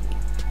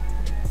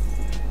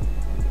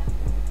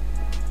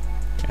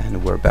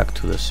 And we're back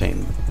to the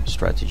same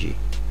strategy.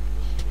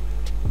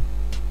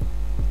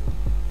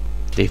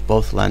 They've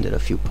both landed a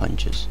few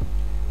punches.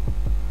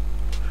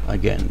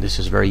 Again, this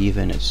is very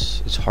even.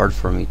 It's hard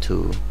for me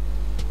to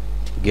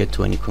get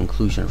to any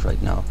conclusions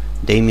right now.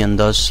 Damian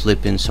does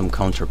slip in some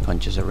counter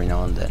punches every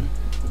now and then.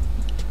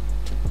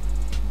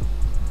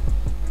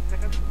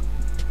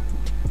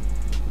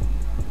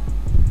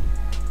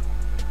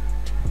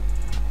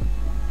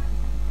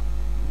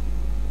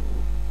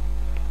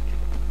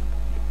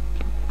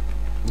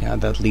 Yeah,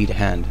 that lead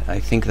hand. I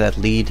think that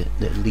lead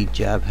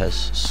jab has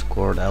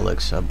scored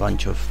Alex a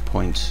bunch of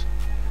points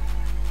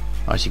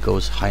as he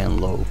goes high and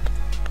low.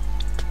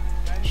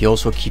 He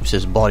also keeps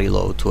his body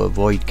low to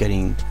avoid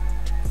getting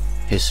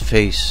his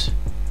face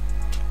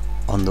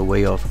on the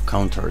way of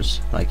counters.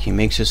 Like, he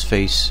makes his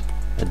face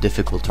a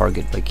difficult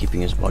target by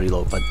keeping his body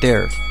low. But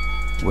there,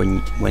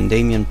 when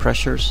Damian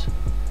pressures,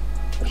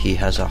 he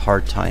has a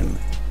hard time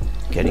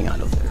getting out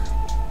of there.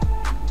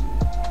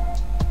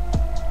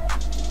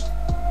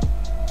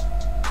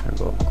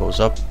 Goes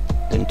up,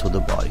 then to the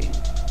body.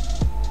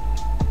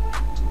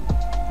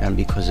 And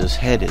because his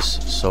head is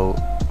so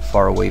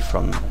far away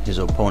from his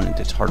opponent,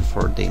 it's hard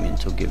for Damian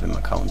to give him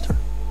a counter.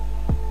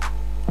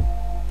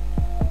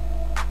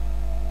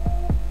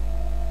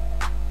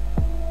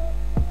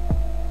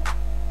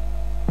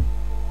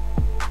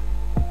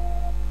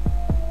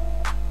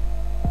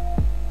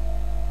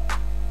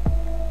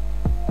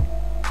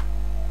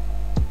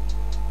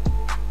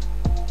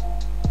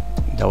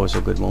 That was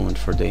a good moment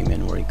for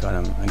Damian where he got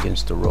him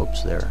against the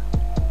ropes there.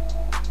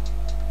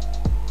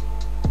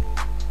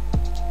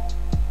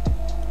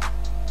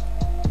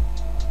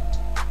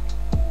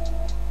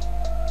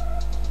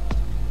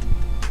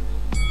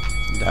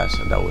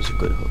 Yes, that was a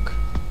good hook.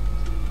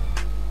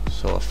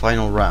 So a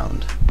final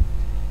round.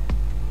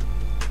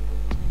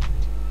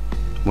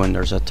 When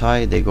there's a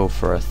tie, they go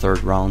for a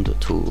third round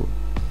to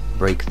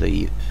break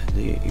the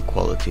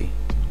equality.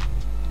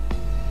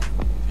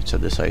 It's a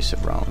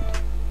decisive round.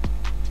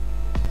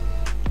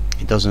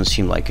 It doesn't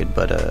seem like it,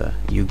 but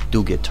you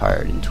do get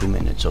tired in 2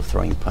 minutes of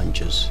throwing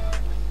punches.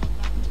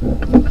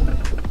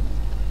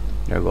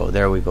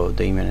 There we go.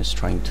 Damian is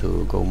trying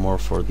to go more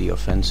for the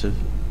offensive.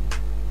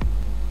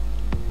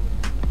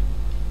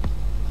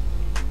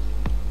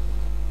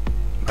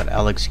 But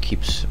Alex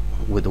keeps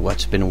with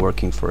what's been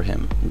working for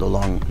him. The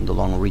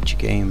long reach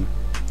game,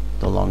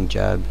 the long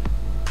jab,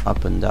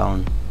 up and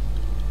down.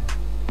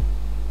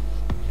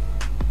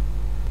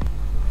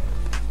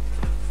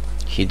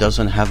 He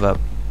doesn't have a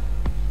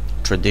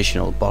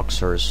traditional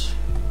boxer's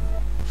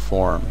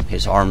form.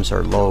 His arms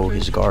are low,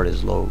 his guard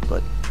is low,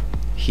 but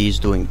he's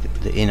doing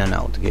the in and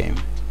out game.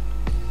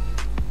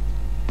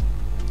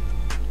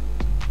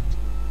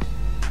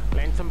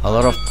 A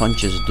lot of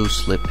punches do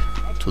slip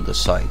to the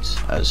sides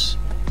as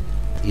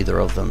either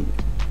of them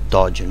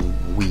dodge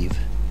and weave,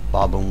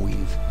 bob and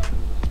weave.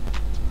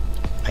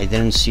 I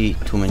didn't see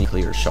too many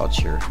clear shots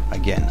here.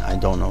 Again, I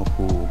don't know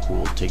who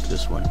will take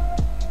this one.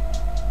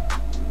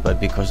 But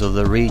because of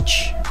the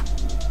reach,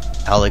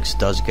 Alex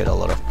does get a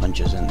lot of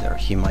punches in there.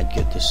 He might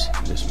get this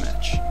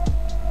match.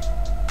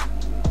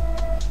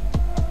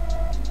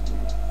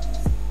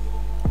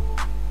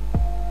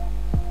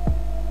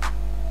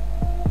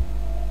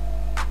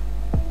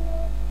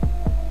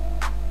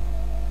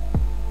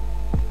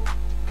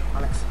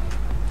 Alex.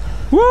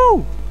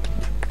 Woo!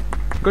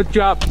 Good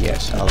job.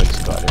 Yes,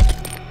 Alex got it.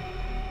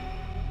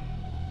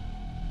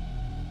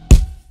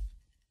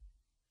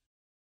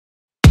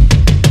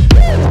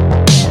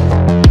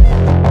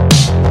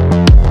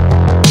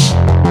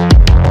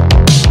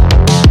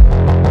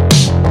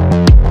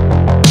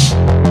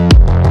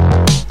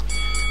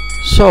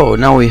 So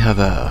now we have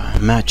a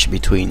match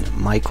between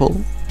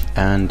Michael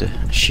and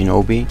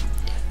Shinobi.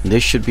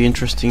 This should be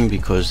interesting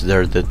because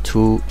they're the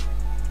two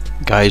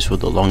guys with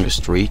the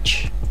longest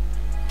reach,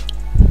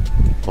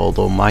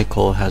 although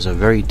Michael has a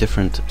very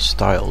different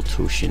style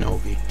to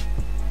Shinobi.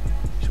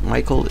 So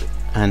Michael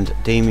and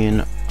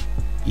Damian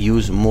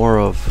use more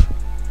of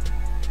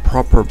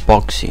proper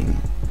boxing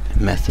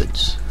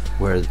methods,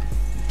 where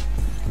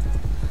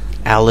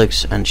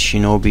Alex and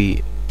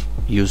Shinobi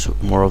use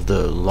more of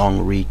the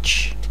long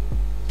reach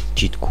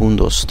Jeet Kune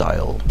Do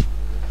style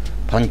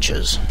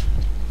punches.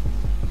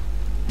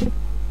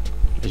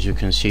 As you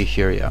can see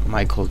here, yeah,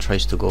 Michael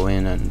tries to go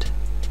in and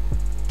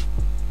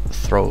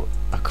throw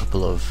a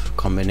couple of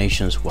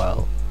combinations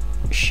while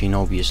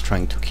Shinobi is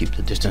trying to keep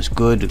the distance.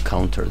 Good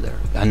counter there.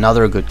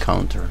 Another good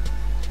counter.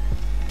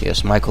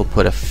 Yes, Michael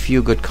put a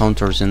few good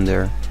counters in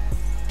there.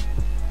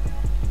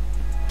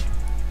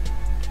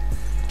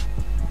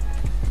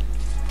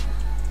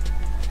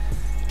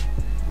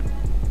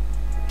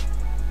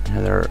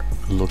 And they're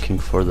looking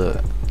for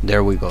the...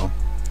 There we go.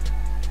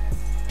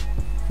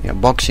 Yeah,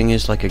 boxing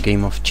is like a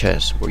game of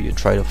chess where you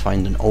try to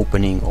find an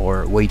opening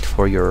or wait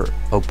for your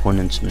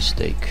opponent's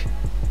mistake.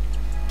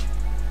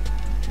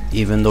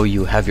 Even though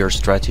you have your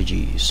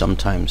strategy,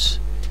 sometimes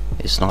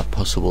it's not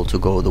possible to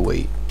go the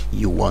way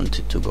you want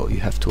it to go.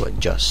 You have to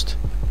adjust.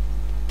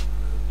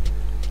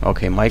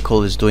 Okay,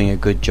 Michael is doing a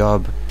good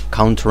job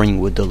countering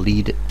with the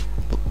lead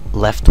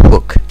left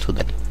hook to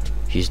that.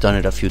 He's done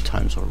it a few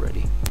times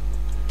already.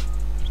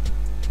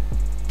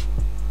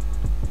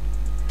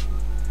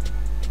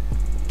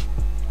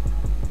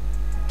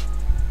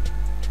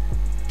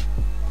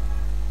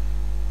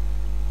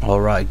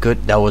 Alright,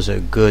 good. That was a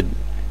good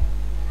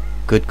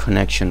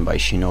connection by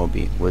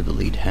Shinobi with the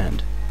lead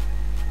hand.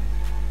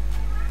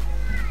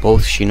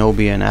 Both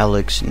Shinobi and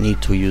Alex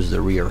need to use the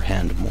rear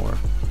hand more.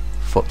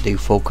 They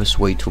focus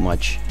way too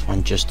much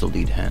on just the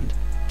lead hand.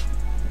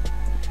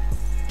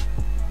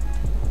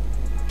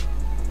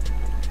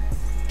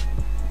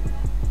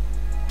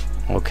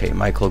 Okay,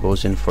 Michael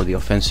goes in for the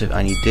offensive,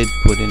 and he did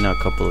put in a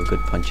couple of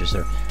good punches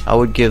there. I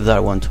would give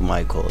that one to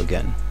Michael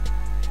again.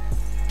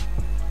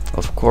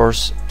 Of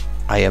course,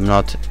 I am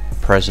not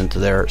present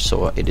there,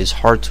 so it is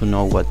hard to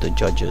know what the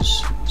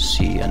judges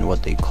see and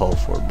what they call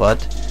for,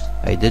 but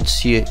I did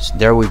see it.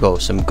 There we go,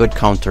 some good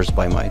counters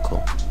by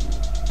Michael.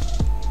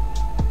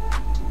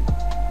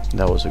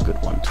 That was a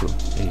good one too.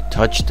 He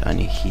touched and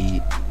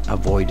he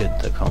avoided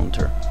the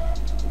counter.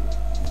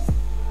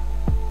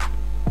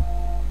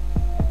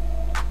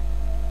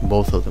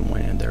 Both of them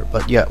went in there,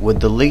 but yeah, with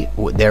the lead,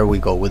 there we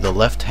go, with the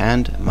left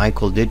hand,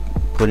 Michael did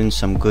put in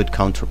some good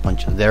counter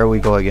punches. There we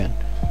go again.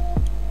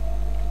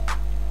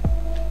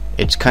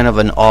 It's kind of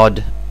an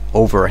odd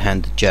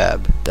overhand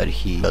jab that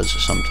he does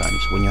sometimes.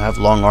 When you have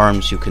long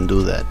arms, you can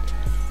do that.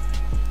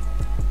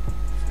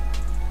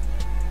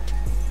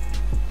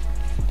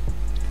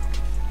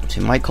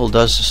 See, Michael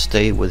does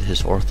stay with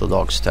his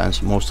orthodox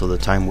stance most of the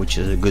time, which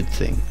is a good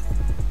thing.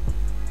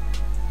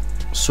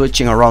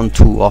 Switching around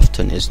too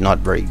often is not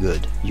very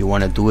good. You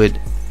want to do it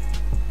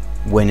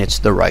when it's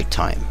the right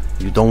time.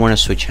 You don't want to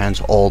switch hands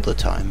all the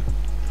time.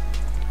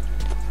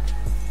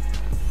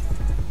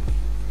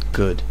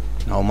 good.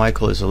 Now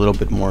Michael is a little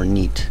bit more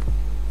neat.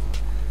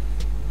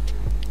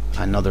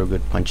 Another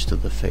good punch to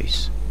the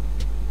face.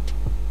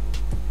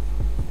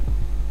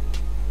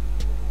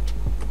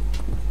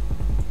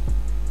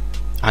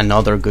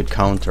 Another good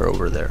counter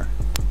over there.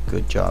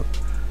 Good job.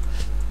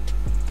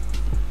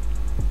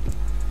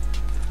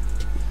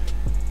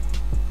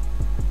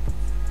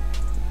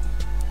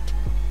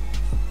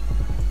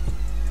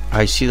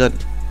 I see that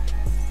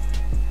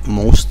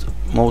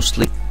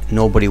mostly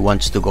nobody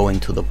wants to go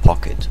into the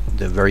pocket,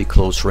 the very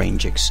close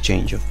range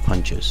exchange of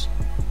punches,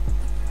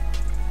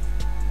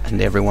 and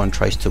everyone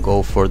tries to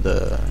go for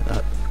the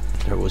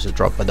there was a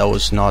drop, but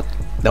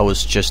that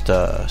was just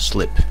a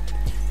slip.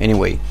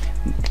 Anyway,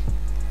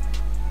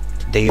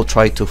 they will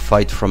try to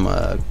fight from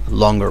a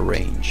longer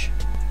range.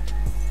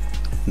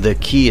 The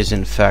key is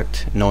in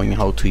fact knowing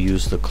how to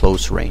use the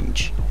close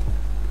range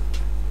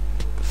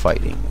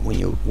fighting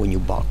when you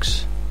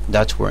box.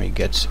 That's where it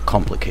gets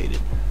complicated.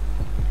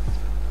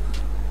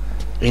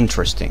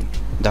 Interesting.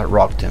 That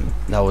rocked him.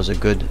 That was a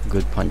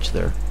good punch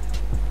there.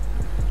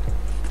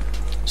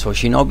 So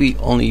Shinobi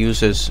only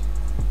uses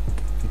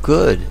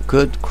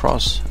good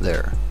cross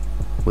there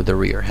with the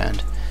rear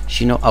hand.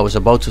 I was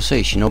about to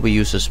say Shinobi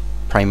uses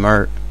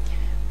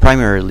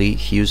primarily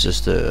he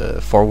uses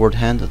the forward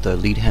hand, the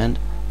lead hand.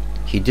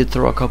 He did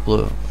throw a couple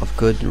of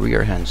good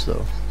rear hands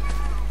though,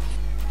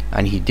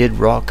 and he did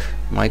rock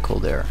Michael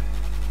there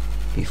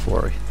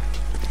before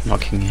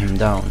knocking him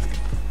down.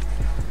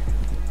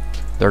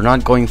 They're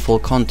not going full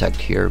contact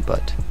here,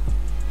 but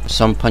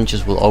some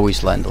punches will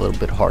always land a little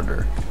bit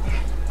harder.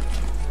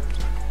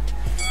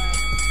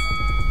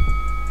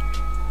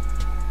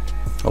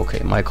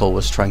 Okay, Michael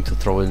was trying to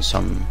throw in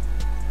some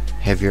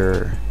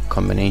heavier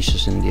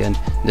combinations in the end.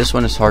 This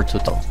one is hard to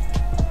tell.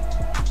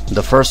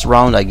 The first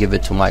round I give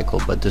it to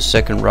Michael, but the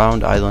second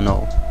round I don't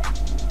know.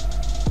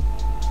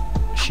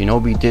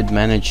 Shinobi did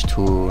manage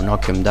to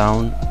knock him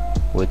down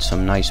with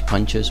some nice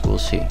punches. We'll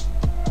see.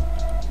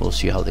 We'll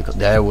see how they go.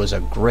 That was a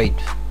great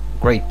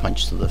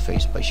punch to the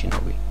face by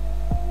Shinobi.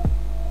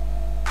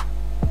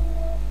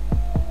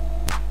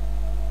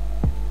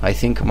 I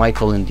think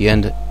Michael in the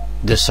end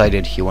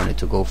decided he wanted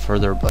to go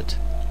further, but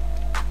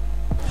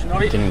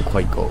Shinobi didn't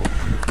quite go.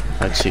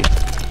 Let's see.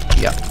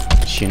 Yeah,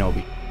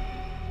 Shinobi.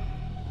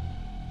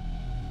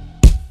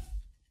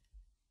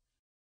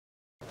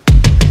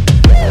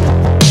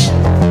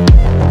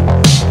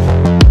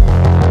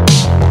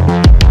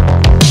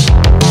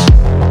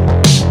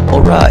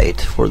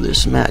 Alright, for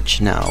this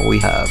match now we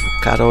have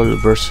Karol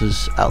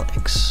versus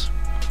Alex.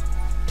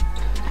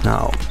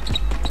 Now,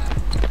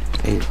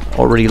 it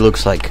already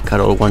looks like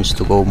Karol wants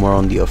to go more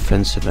on the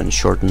offensive and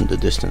shorten the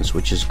distance,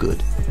 which is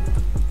good.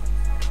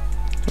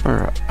 There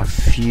are a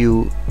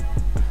few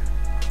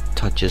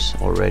touches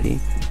already.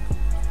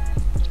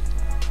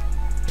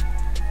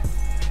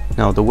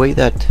 Now, the way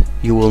that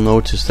you will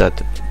notice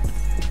that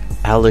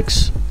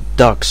Alex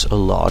ducks a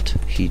lot,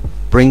 he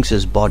brings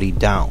his body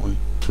down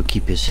to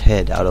keep his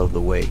head out of the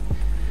way,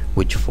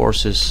 which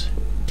forces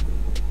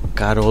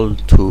Karol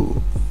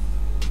to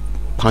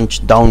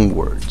punch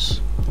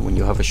downwards. When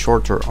you have a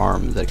shorter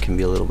arm, that can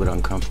be a little bit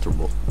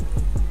uncomfortable.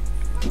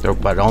 There,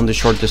 but on the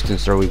short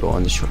distance, there we go.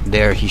 On the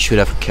there, he should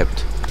have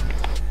kept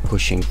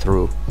pushing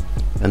through.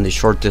 And the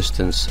short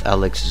distance,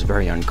 Alex is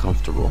very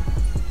uncomfortable.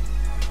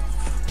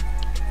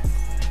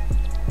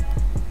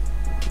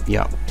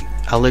 Yeah,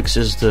 Alex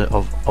is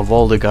of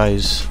all the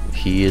guys,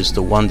 he is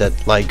the one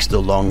that likes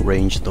the long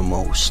range the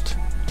most.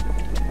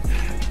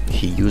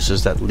 He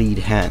uses that lead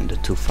hand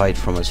to fight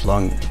from as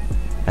long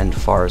and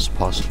far as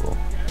possible.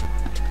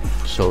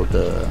 So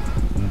the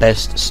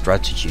best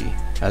strategy,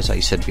 as I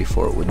said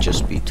before, would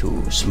just be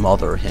to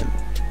smother him,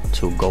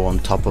 to go on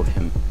top of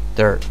him.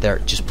 There,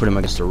 just put him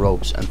against the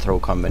ropes and throw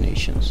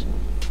combinations.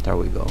 There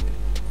we go.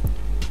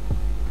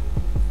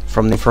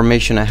 From the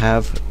information I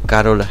have,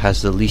 Karol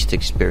has the least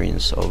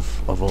experience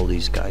of all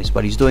these guys,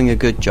 but he's doing a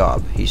good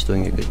job. He's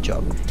doing a good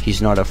job.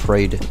 He's not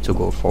afraid to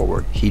go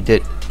forward. He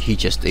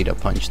just ate a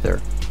punch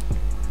there,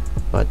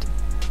 but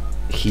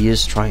he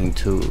is trying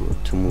to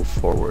move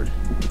forward.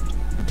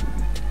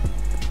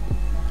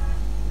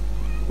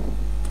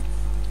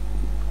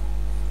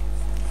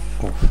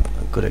 Oh,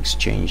 a good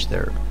exchange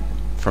there.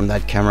 From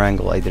that camera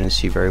angle, I didn't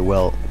see very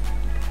well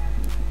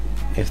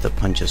if the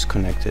punches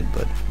connected,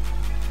 but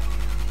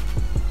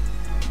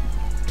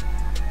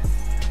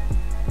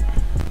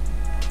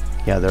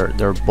yeah,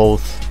 they're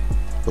both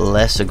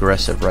less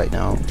aggressive right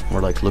now.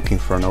 We're like looking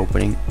for an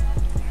opening.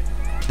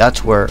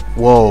 That's where,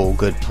 whoa,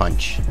 good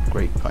punch,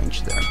 great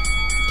punch there.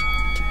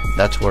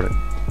 That's where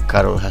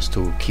Karol has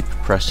to keep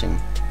pressing.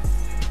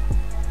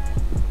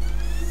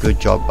 Good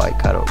job by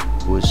Karol,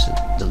 who is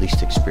the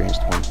least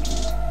experienced one.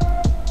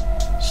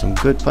 Some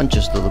good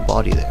punches to the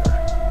body there.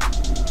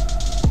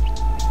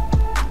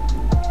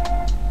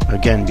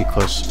 Again,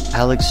 because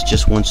Alex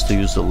just wants to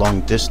use the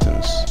long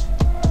distance,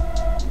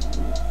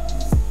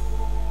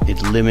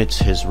 it limits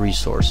his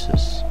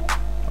resources.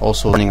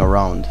 Also, running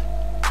around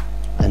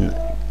and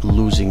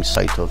losing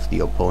sight of the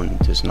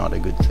opponent is not a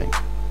good thing.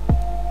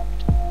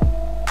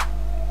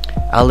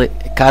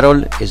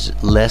 Karol is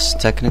less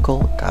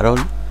technical, Karol,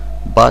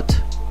 but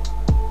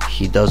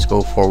he does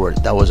go forward.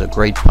 That was a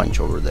great punch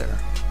over there.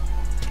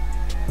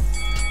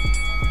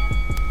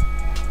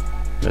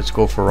 Let's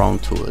go for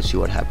round 2. Let's see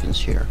what happens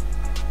here.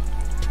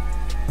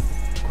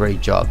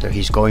 Great job there.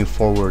 He's going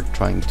forward,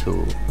 trying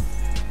to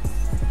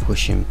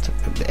push him.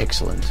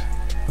 Excellent.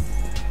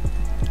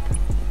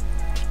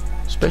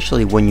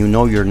 Especially when you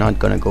know you're not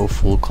gonna go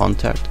full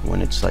contact,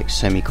 when it's like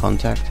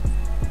semi-contact,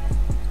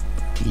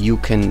 you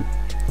can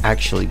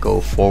actually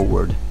go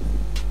forward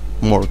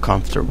more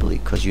comfortably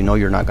because you know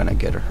you're not gonna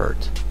get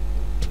hurt.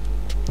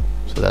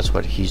 So that's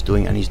what he's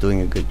doing, and he's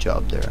doing a good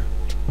job there.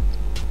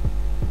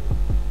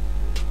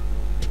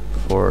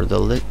 For the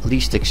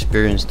least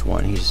experienced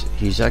one,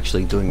 he's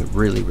actually doing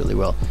really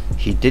well.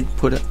 He did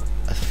put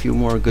a few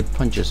more good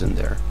punches in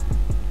there.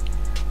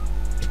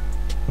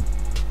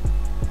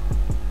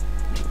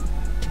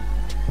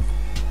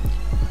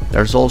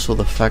 There's also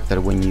the fact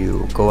that when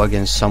you go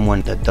against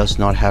someone that does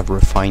not have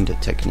refined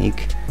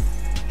technique,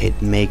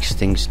 it makes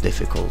things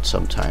difficult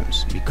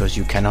sometimes because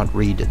you cannot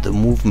read the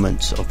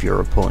movements of your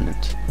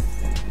opponent,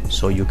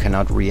 so you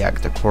cannot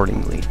react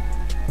accordingly.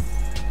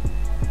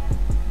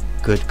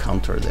 Good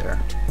counter there.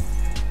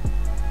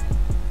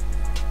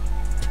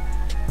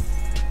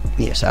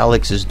 Yes,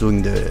 Alex is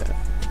doing the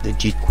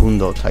Jeet Kune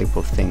Do type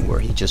of thing where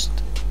he just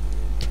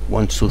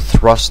wants to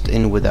thrust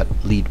in with that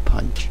lead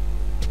punch.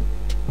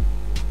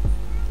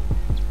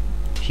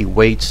 He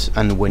waits,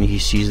 and when he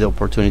sees the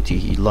opportunity,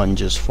 he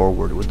lunges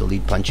forward with the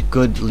lead punch.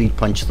 Good lead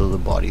punch to the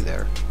body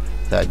there.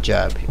 That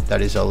jab,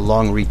 that is a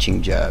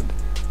long-reaching jab.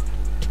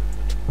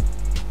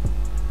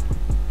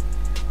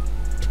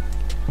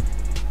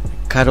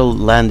 Karol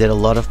landed a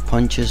lot of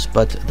punches,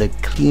 but the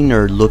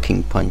cleaner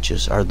looking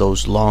punches are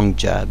those long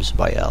jabs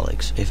by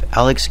Alex. If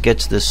Alex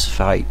gets this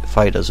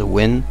fight as a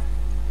win,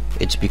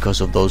 it's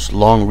because of those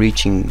long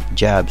reaching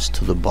jabs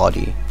to the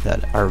body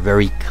that are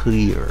very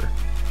clear.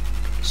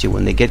 See,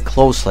 when they get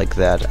close like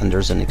that and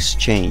there's an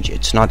exchange,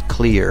 it's not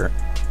clear.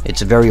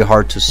 It's very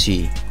hard to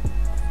see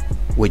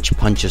which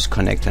punches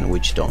connect and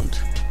which don't.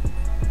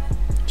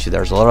 See,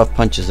 there's a lot of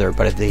punches there,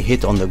 but if they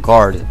hit on the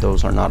guard,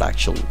 those are not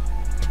actual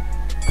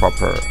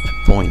proper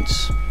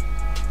points.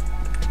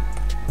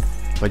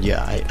 But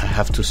yeah, I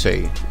have to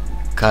say,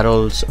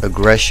 Karol's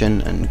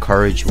aggression and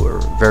courage were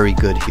very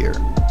good here.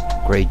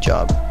 Great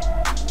job.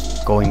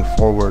 Going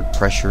forward,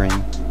 pressuring,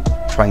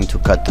 trying to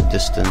cut the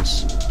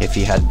distance. If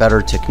he had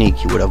better technique,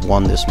 he would have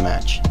won this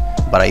match.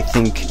 But I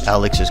think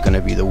Alex is going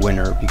to be the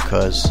winner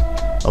because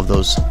of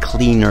those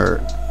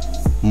cleaner,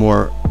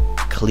 more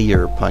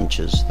clear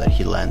punches that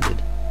he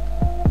landed.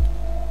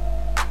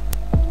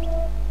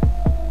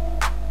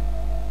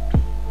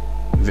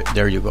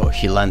 There you go.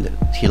 He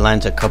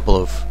lands a couple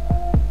of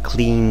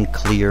clean,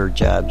 clear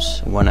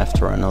jabs, one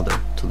after another,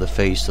 to the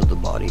face, to the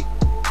body,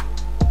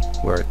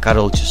 where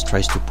Karol just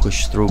tries to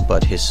push through,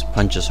 but his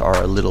punches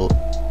are a little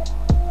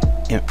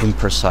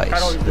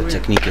imprecise. The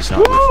technique is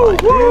not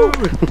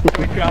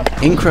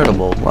refined.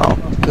 Incredible. Wow.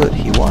 Good.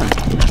 He won.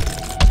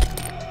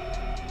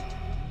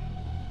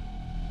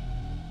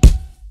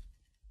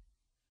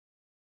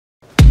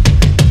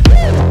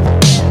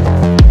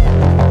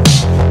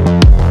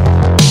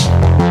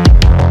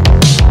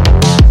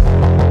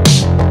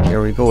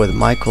 Here we go with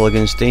Michael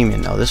against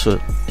Damian. Now this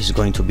is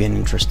going to be an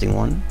interesting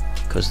one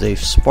because they've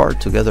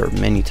sparred together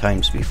many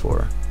times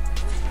before,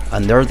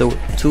 and they're the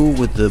two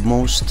with the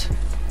most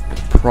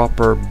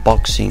proper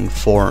boxing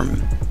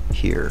form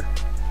here.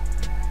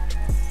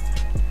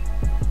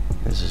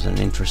 This is an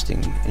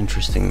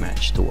interesting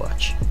match to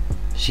watch.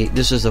 See,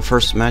 this is the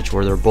first match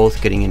where they're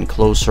both getting in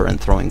closer and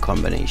throwing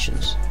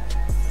combinations.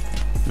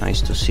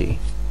 Nice to see.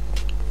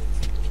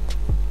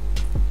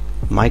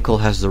 Michael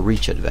has the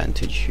reach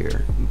advantage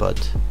here,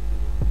 but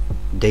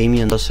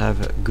Damian does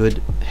have a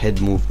good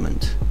head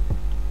movement.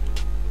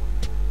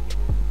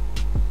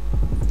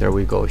 There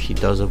we go, he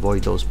does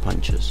avoid those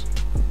punches.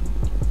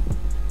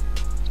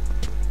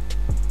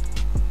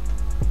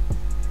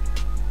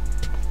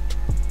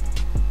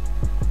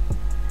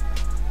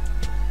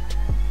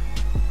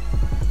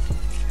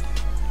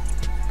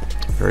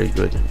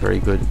 Very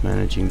good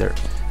managing there.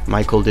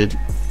 Michael did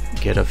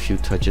get a few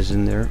touches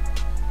in there,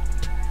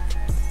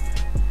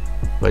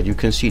 but you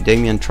can see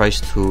Damian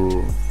tries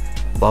to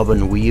bob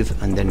and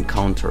weave and then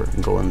counter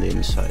and go on the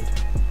inside.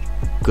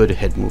 Good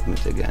head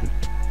movement again.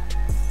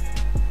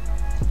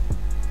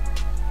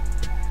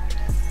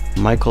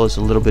 Michael is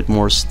a little bit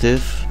more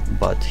stiff,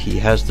 but he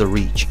has the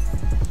reach,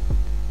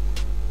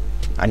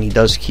 and he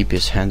does keep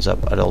his hands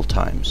up at all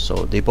times,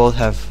 so they both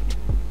have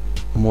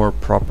more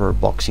proper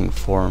boxing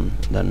form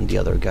than the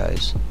other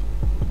guys.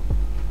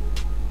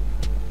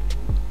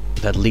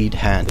 That lead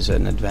hand is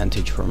an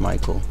advantage for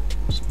Michael.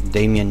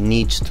 Damian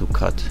needs to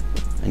cut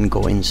and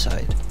go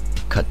inside,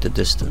 cut the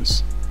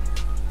distance.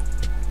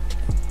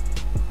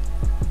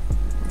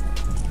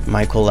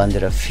 Michael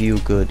landed a few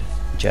good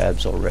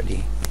jabs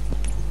already.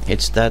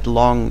 It's that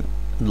long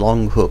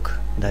hook,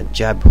 that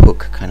jab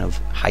hook kind of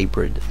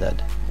hybrid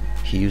that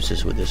he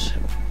uses with his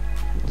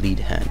lead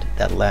hand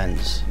that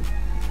lands.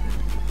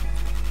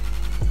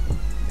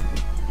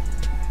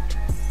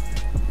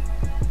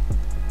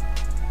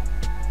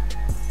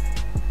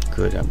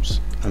 Good.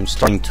 I'm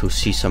starting to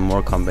see some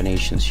more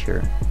combinations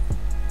here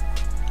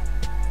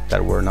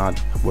that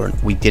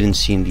we didn't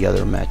see in the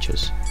other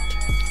matches,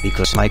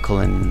 because Michael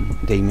and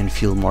Damian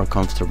feel more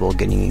comfortable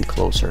getting in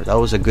closer. That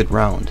was a good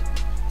round.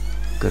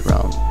 Good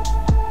round.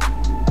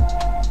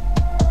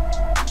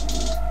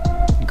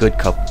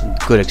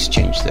 Good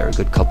exchange there.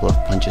 Good couple of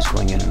punches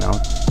going in and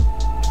out.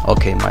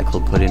 Okay,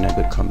 Michael put in a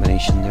good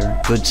combination there.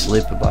 Good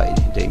slip by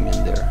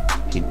Damian there.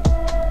 He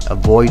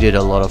avoided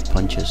a lot of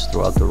punches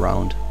throughout the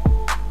round.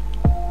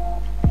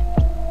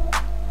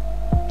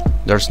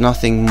 There's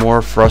nothing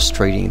more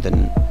frustrating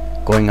than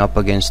going up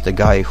against a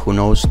guy who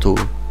knows to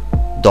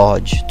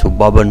dodge, to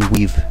bob and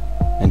weave,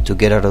 and to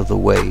get out of the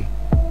way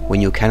when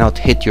you cannot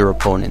hit your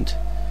opponent.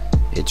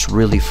 It's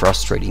really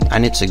frustrating,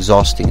 and it's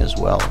exhausting as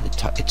well.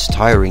 It's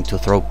tiring to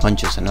throw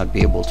punches and not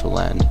be able to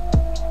land.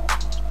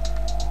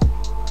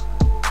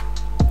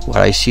 What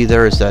I see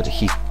there is that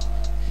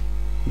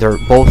they're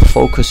both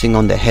focusing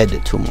on the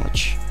head too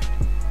much.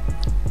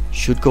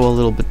 Should go a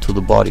little bit to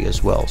the body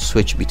as well.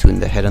 Switch between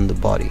the head and the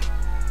body.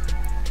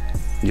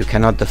 You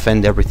cannot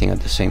defend everything at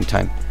the same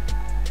time.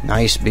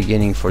 Nice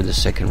beginning for the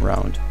second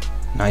round.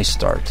 Nice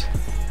start.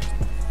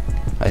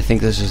 I think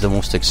this is the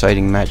most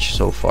exciting match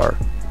so far.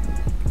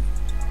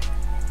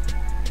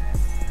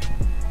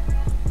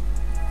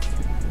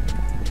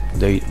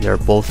 They're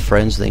both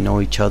friends, they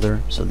know each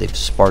other, so they've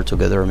sparred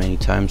together many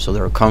times, so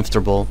they're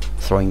comfortable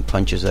throwing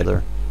punches at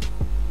her.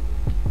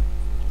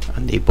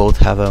 And they both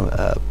have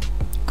a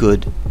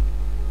good,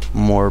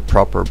 more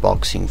proper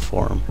boxing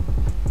form.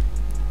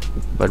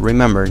 But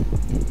remember,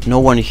 no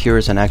one here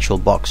is an actual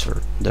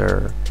boxer.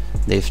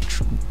 They've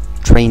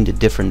trained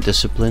different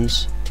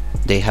disciplines.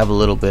 They have a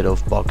little bit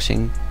of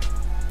boxing,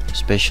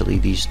 especially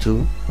these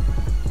two.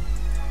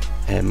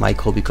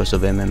 Michael because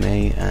of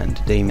MMA,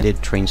 and Damian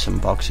did train some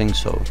boxing,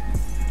 so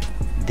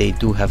they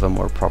do have a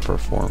more proper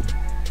form.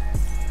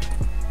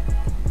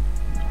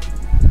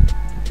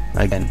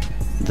 Again,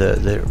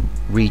 the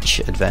reach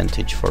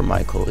advantage for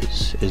Michael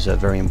is a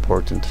very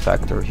important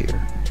factor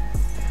here.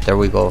 There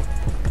we go.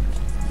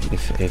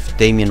 If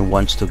Damian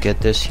wants to get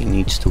this, he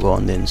needs to go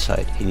on the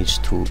inside. He needs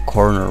to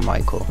corner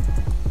Michael.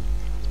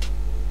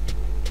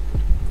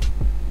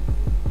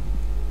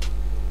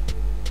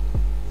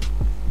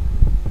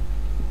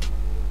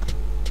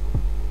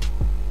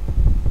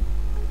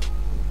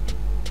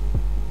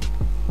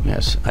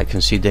 Yes, I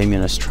can see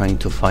Damian is trying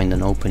to find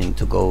an opening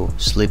to go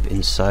slip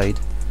inside,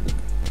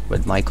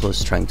 but Michael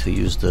is trying to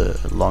use the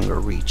longer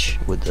reach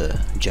with the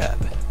jab.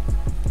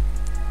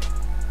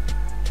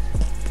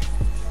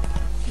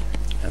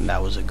 And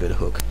that was a good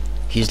hook.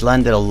 He's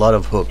landed a lot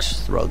of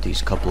hooks throughout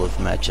these couple of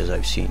matches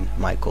I've seen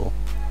Michael.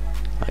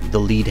 Like the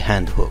lead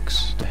hand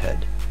hooks to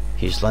head.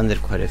 He's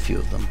landed quite a few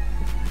of them.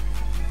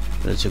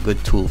 But it's a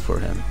good tool for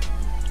him.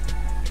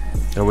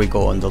 There we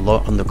go. On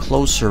the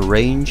closer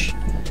range,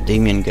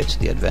 Damian gets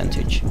the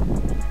advantage.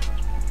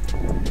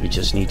 He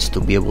just needs to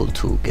be able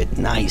to get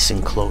nice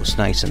and close,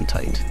 nice and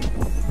tight.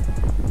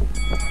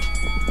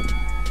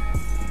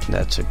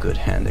 That's a good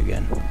hand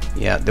again.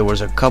 Yeah, there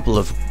was a couple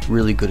of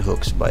really good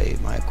hooks by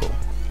Michael.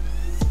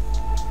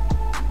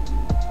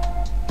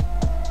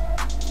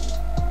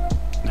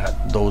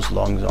 Those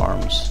long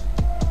arms.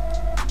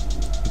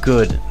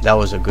 Good. That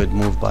was a good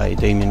move by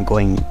Damian,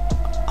 going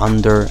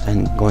under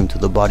and going to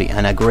the body,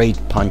 and a great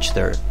punch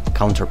there.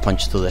 Counter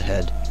punch to the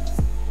head.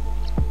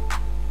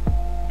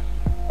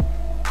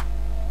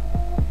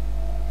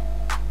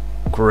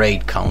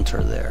 Great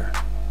counter there.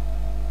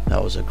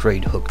 That was a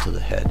great hook to the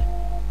head.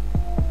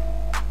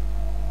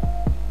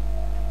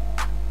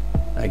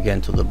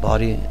 Again to the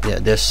body. Yeah,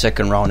 this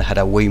second round had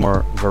a way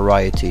more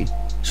variety,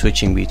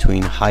 switching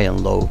between high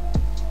and low.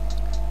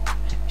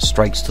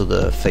 Strikes to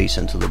the face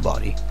and to the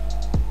body.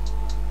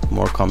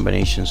 More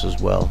combinations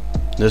as well.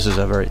 This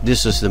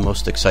is the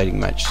most exciting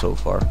match so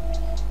far,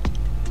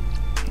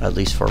 at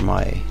least for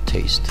my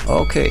taste.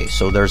 Okay,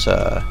 so there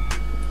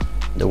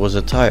was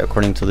a tie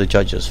according to the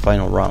judges.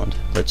 Final round.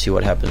 Let's see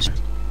what happens.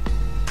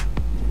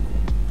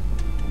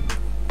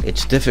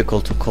 It's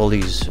difficult to call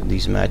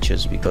these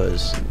matches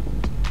because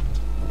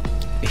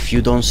if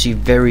you don't see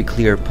very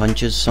clear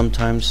punches,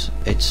 sometimes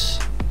it's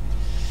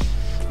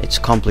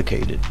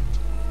complicated.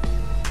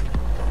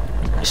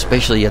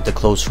 Especially at the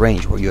close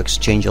range where you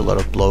exchange a lot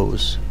of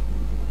blows.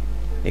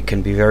 It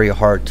can be very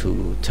hard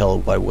to tell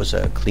what was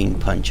a clean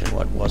punch and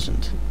what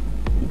wasn't.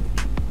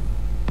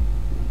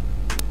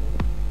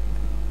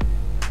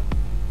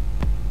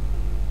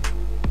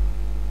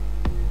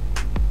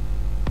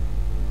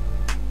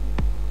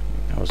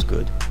 That was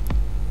good.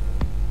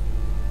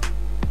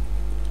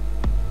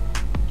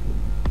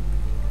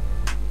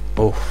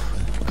 Oh,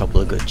 a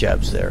couple of good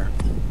jabs there.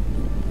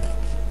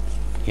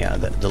 Yeah,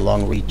 the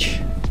long reach.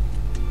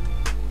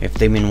 If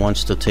Damian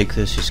wants to take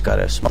this, he's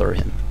gotta smother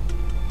him.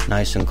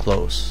 Nice and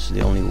close, it's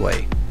the only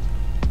way.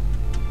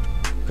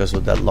 Because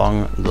with the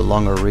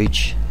longer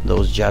reach,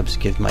 those jabs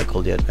give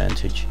Michael the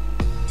advantage.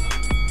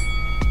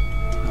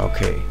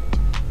 Okay,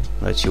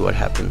 let's see what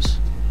happens.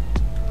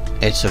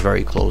 It's a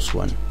very close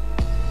one.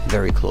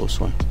 Very close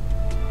one.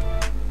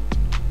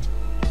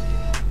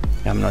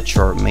 I'm not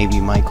sure, maybe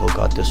Michael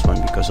got this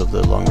one because of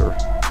the longer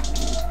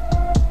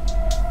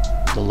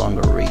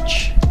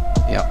reach.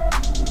 Yeah,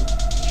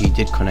 he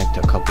did connect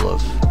a couple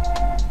of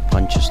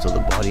punches to the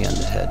body and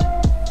the head.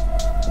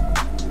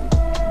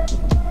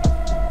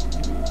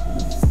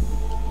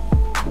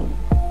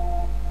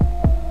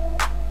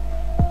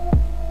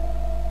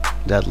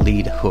 That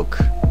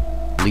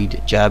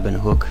lead jab and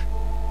hook,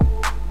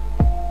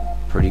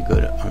 pretty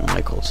good on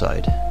Michael's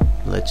side.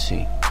 Let's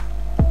see.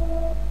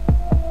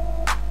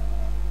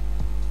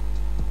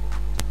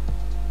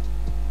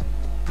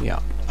 Yeah,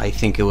 I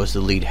think it was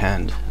the lead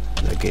hand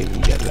that gave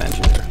him the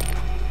advantage there.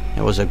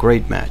 It was a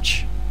great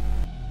match.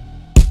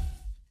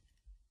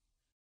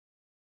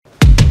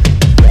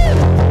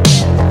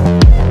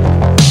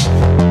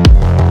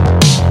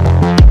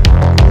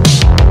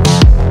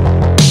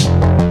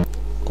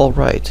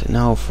 Alright,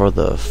 now for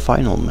the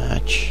final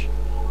match.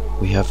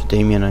 We have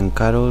Damian and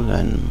Karol,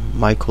 and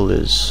Michael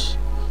is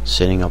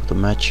setting up the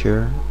match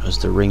here as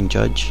the ring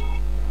judge,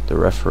 the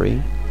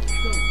referee.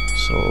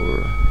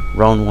 So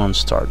round 1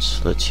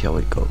 starts. Let's see how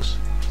it goes.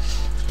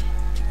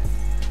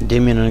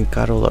 Damian and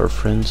Karol are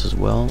friends as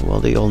well. Well,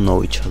 they all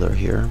know each other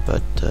here,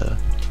 but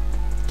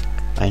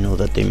I know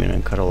that Damian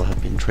and Karol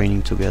have been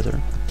training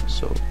together,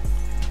 so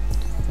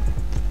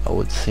I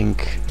would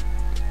think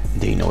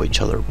they know each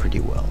other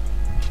pretty well.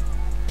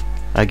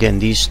 Again,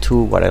 these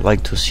two, I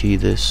like to see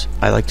this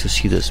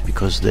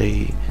because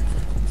they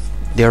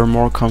are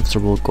more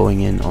comfortable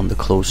going in on the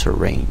closer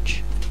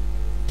range.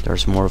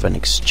 There's more of an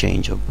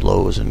exchange of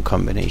blows and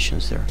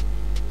combinations there.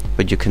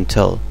 But you can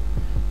tell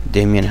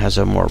Damian has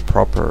a more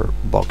proper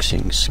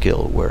boxing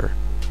skill where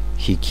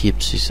he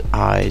keeps his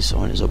eyes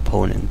on his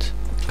opponent.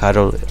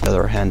 Karol, on the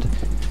other hand,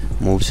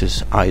 moves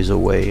his eyes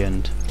away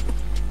and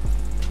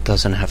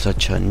doesn't have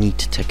such a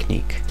neat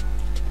technique.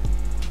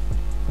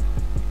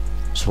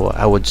 So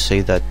I would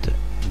say that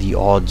the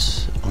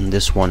odds on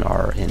this one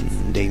are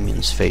in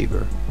Damian's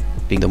favor,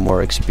 being the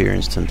more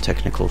experienced and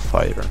technical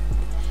fighter.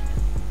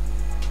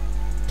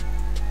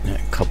 A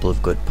couple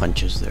of good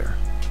punches there.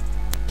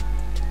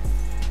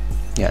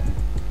 Yeah,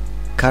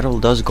 Karol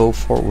does go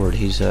forward.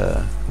 He's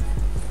a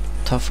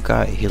tough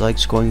guy. He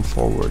likes going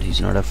forward.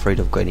 He's not afraid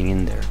of getting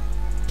in there.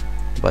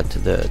 But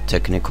the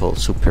technical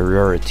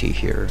superiority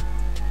here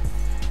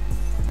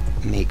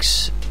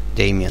makes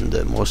Damian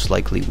the most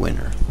likely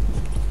winner.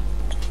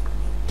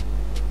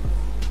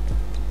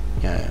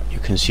 Yeah, you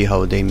can see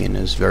how Damian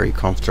is very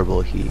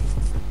comfortable.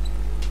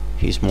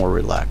 He's more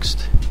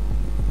relaxed.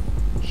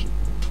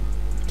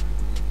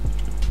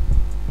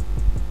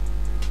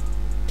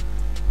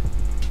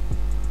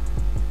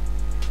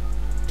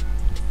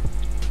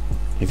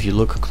 If you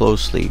look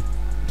closely,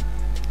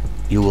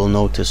 you will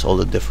notice all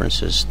the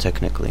differences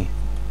technically.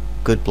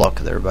 Good block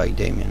there by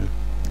Damian.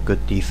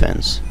 Good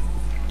defense.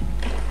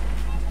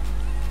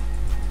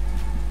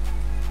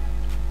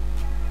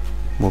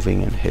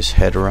 Moving his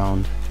head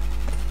around,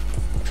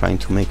 trying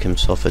to make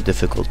himself a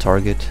difficult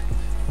target.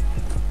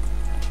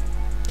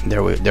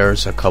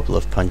 There's a couple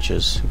of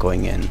punches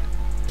going in.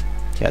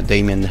 Yeah,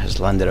 Damian has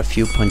landed a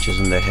few punches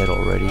in the head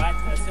already.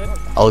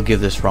 I'll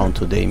give this round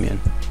to Damian.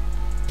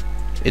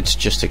 It's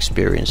just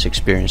experience.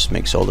 Experience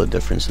makes all the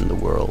difference in the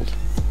world.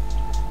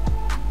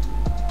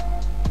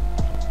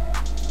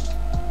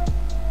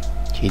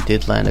 He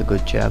did land a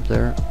good jab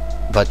there,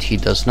 but he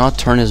does not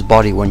turn his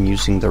body when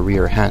using the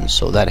rear hand,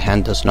 so that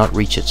hand does not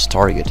reach its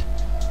target.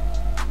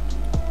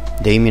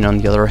 Damian, on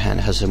the other hand,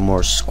 has a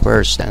more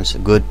square stance, a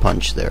good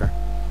punch there,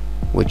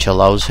 which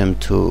allows him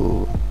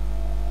to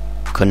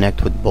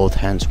connect with both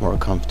hands more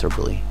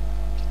comfortably.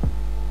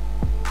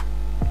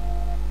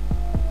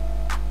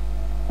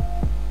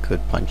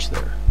 Good punch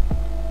there.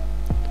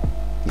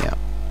 Yeah.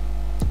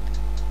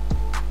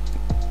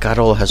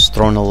 Karol has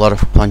thrown a lot of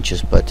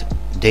punches, but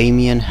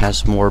Damian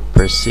has more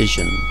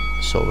precision,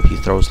 so he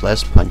throws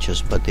less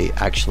punches, but they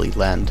actually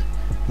land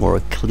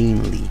more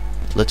cleanly.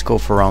 Let's go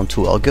for round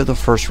 2. I'll give the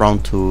first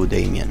round to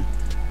Damian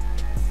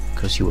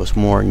because he was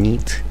more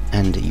neat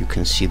and you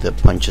can see the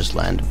punches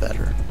land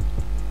better.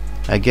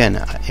 Again,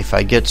 if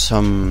I get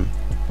some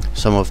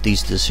of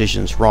these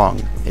decisions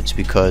wrong, it's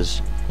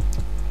because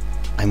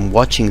I'm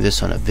watching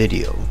this on a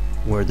video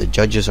where the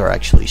judges are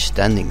actually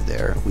standing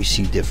there. We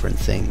see different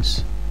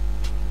things.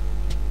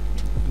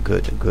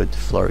 Good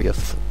flurry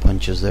of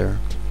punches there.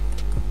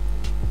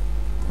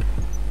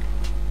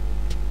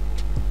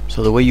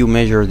 So the way you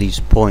measure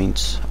these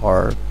points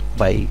are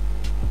by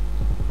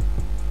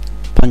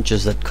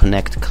punches that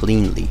connect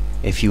cleanly.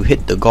 If you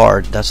hit the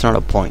guard, that's not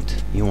a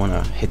point. You want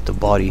to hit the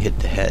body, hit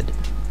the head.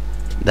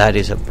 That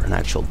is an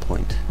actual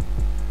point.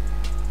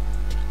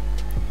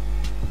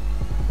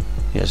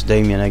 Yes,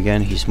 Damian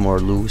again, he's more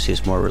loose,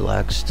 he's more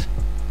relaxed.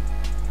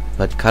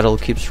 But Karol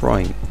keeps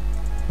throwing,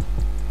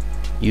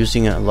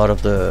 using a lot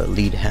of the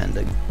lead hand.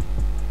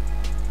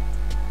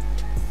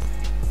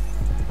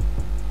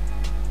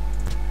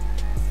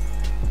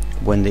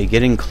 When they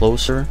get in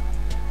closer,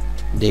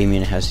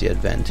 Damian has the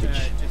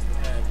advantage.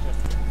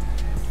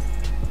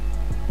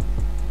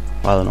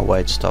 I don't know why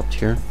it stopped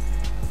here.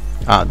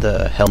 Ah,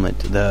 the helmet,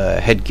 the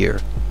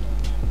headgear.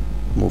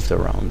 moved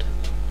around.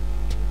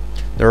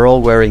 They're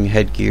all wearing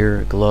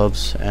headgear,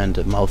 gloves,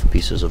 and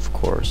mouthpieces, of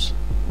course.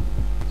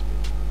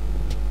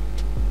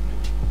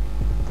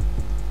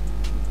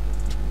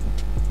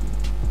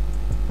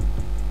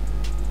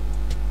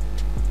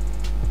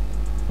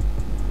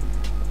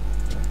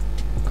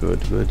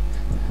 Good.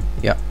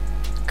 Yeah,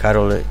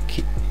 Karol,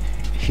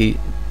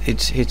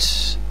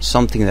 it's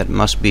something that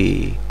must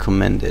be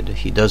commended.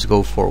 He does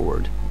go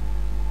forward,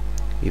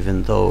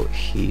 even though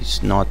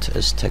he's not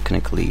as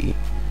technically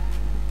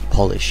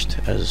polished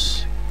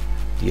as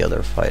the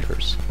other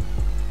fighters.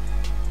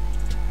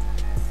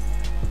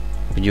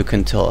 But you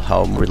can tell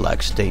how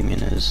relaxed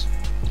Damian is.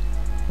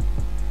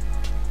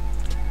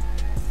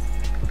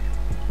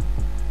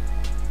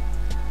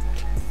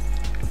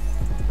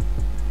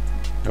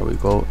 There we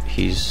go.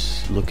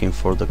 He's looking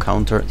for the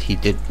counter. He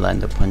did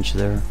land a punch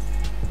there.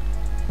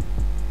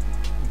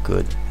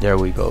 Good. There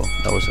we go.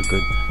 That was a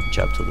good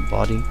jab to the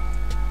body.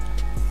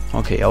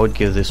 Okay, I would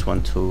give this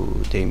one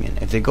to Damian.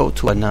 If they go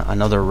to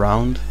another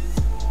round,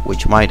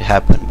 which might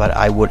happen, but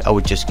I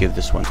would just give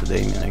this one to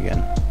Damian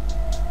again.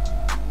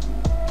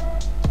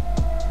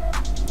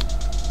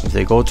 If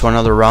they go to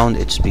another round,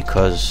 it's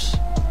because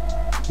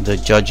the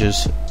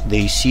judges,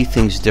 they see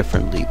things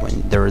differently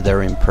when they're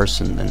there in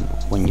person than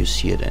when you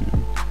see it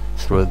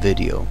through a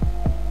video.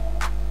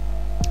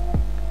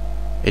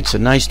 It's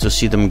nice to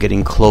see them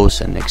getting close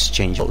and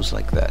exchange blows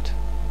like that.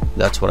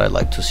 That's what I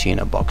like to see in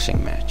a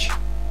boxing match.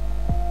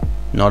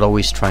 Not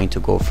always trying to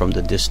go from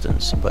the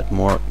distance, but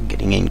more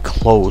getting in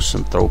close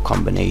and throw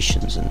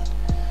combinations and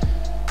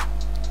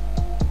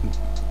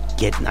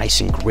get nice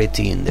and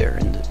gritty in there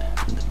in the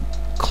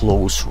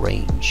close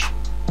range.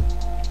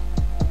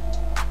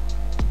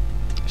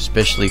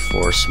 Especially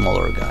for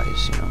smaller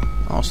guys, you know.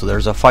 Also,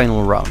 there's a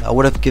final round. I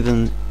would have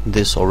given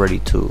this already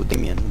to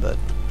Damian, but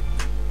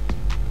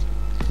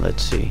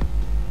let's see.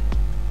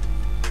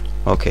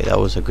 Okay, that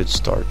was a good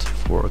start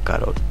for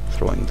Karol,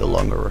 throwing the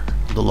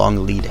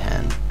long lead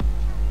hand.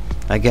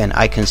 Again,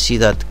 I can see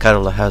that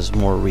Karol has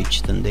more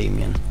reach than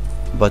Damian,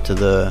 but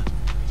the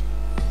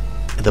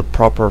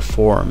proper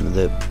form,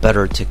 the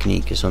better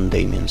technique is on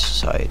Damian's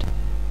side.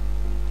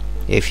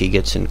 If he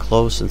gets in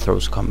close and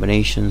throws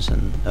combinations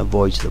and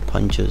avoids the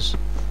punches.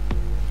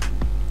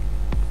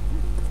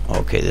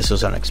 Okay, this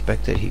was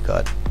unexpected. He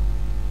got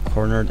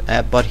cornered,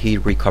 but he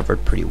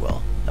recovered pretty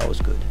well. That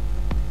was good.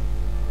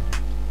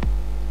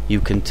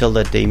 You can tell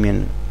that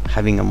Damian,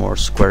 having a more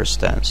square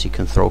stance, he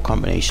can throw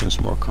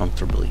combinations more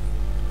comfortably.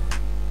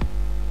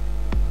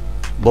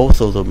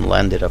 Both of them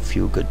landed a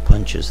few good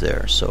punches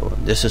there, so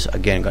this is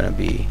again gonna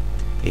be,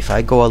 if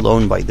I go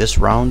alone by this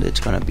round,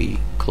 it's gonna be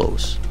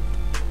close.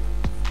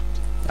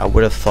 I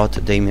would have thought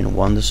that Damian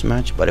won this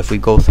match, but if we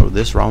go through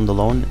this round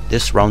alone,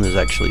 this round is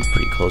actually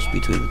pretty close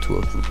between the two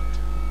of them.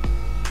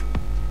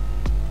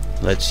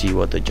 Let's see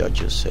what the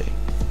judges say.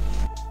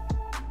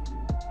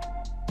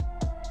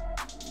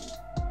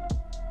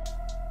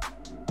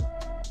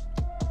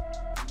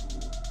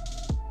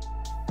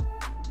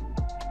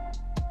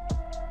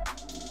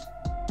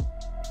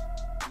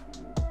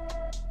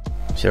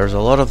 So there's a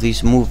lot of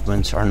these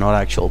movements are not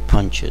actual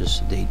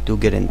punches. They do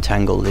get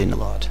entangled in a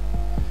lot.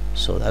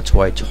 So that's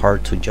why it's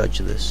hard to judge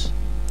this.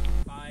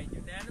 By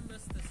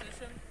unanimous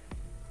decision,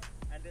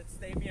 and it's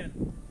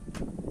Damian.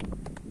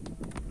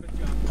 Good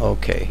job.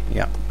 Okay,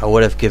 yeah. I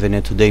would have given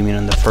it to Damian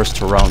in the first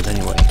two rounds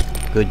anyway.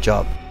 Good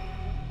job.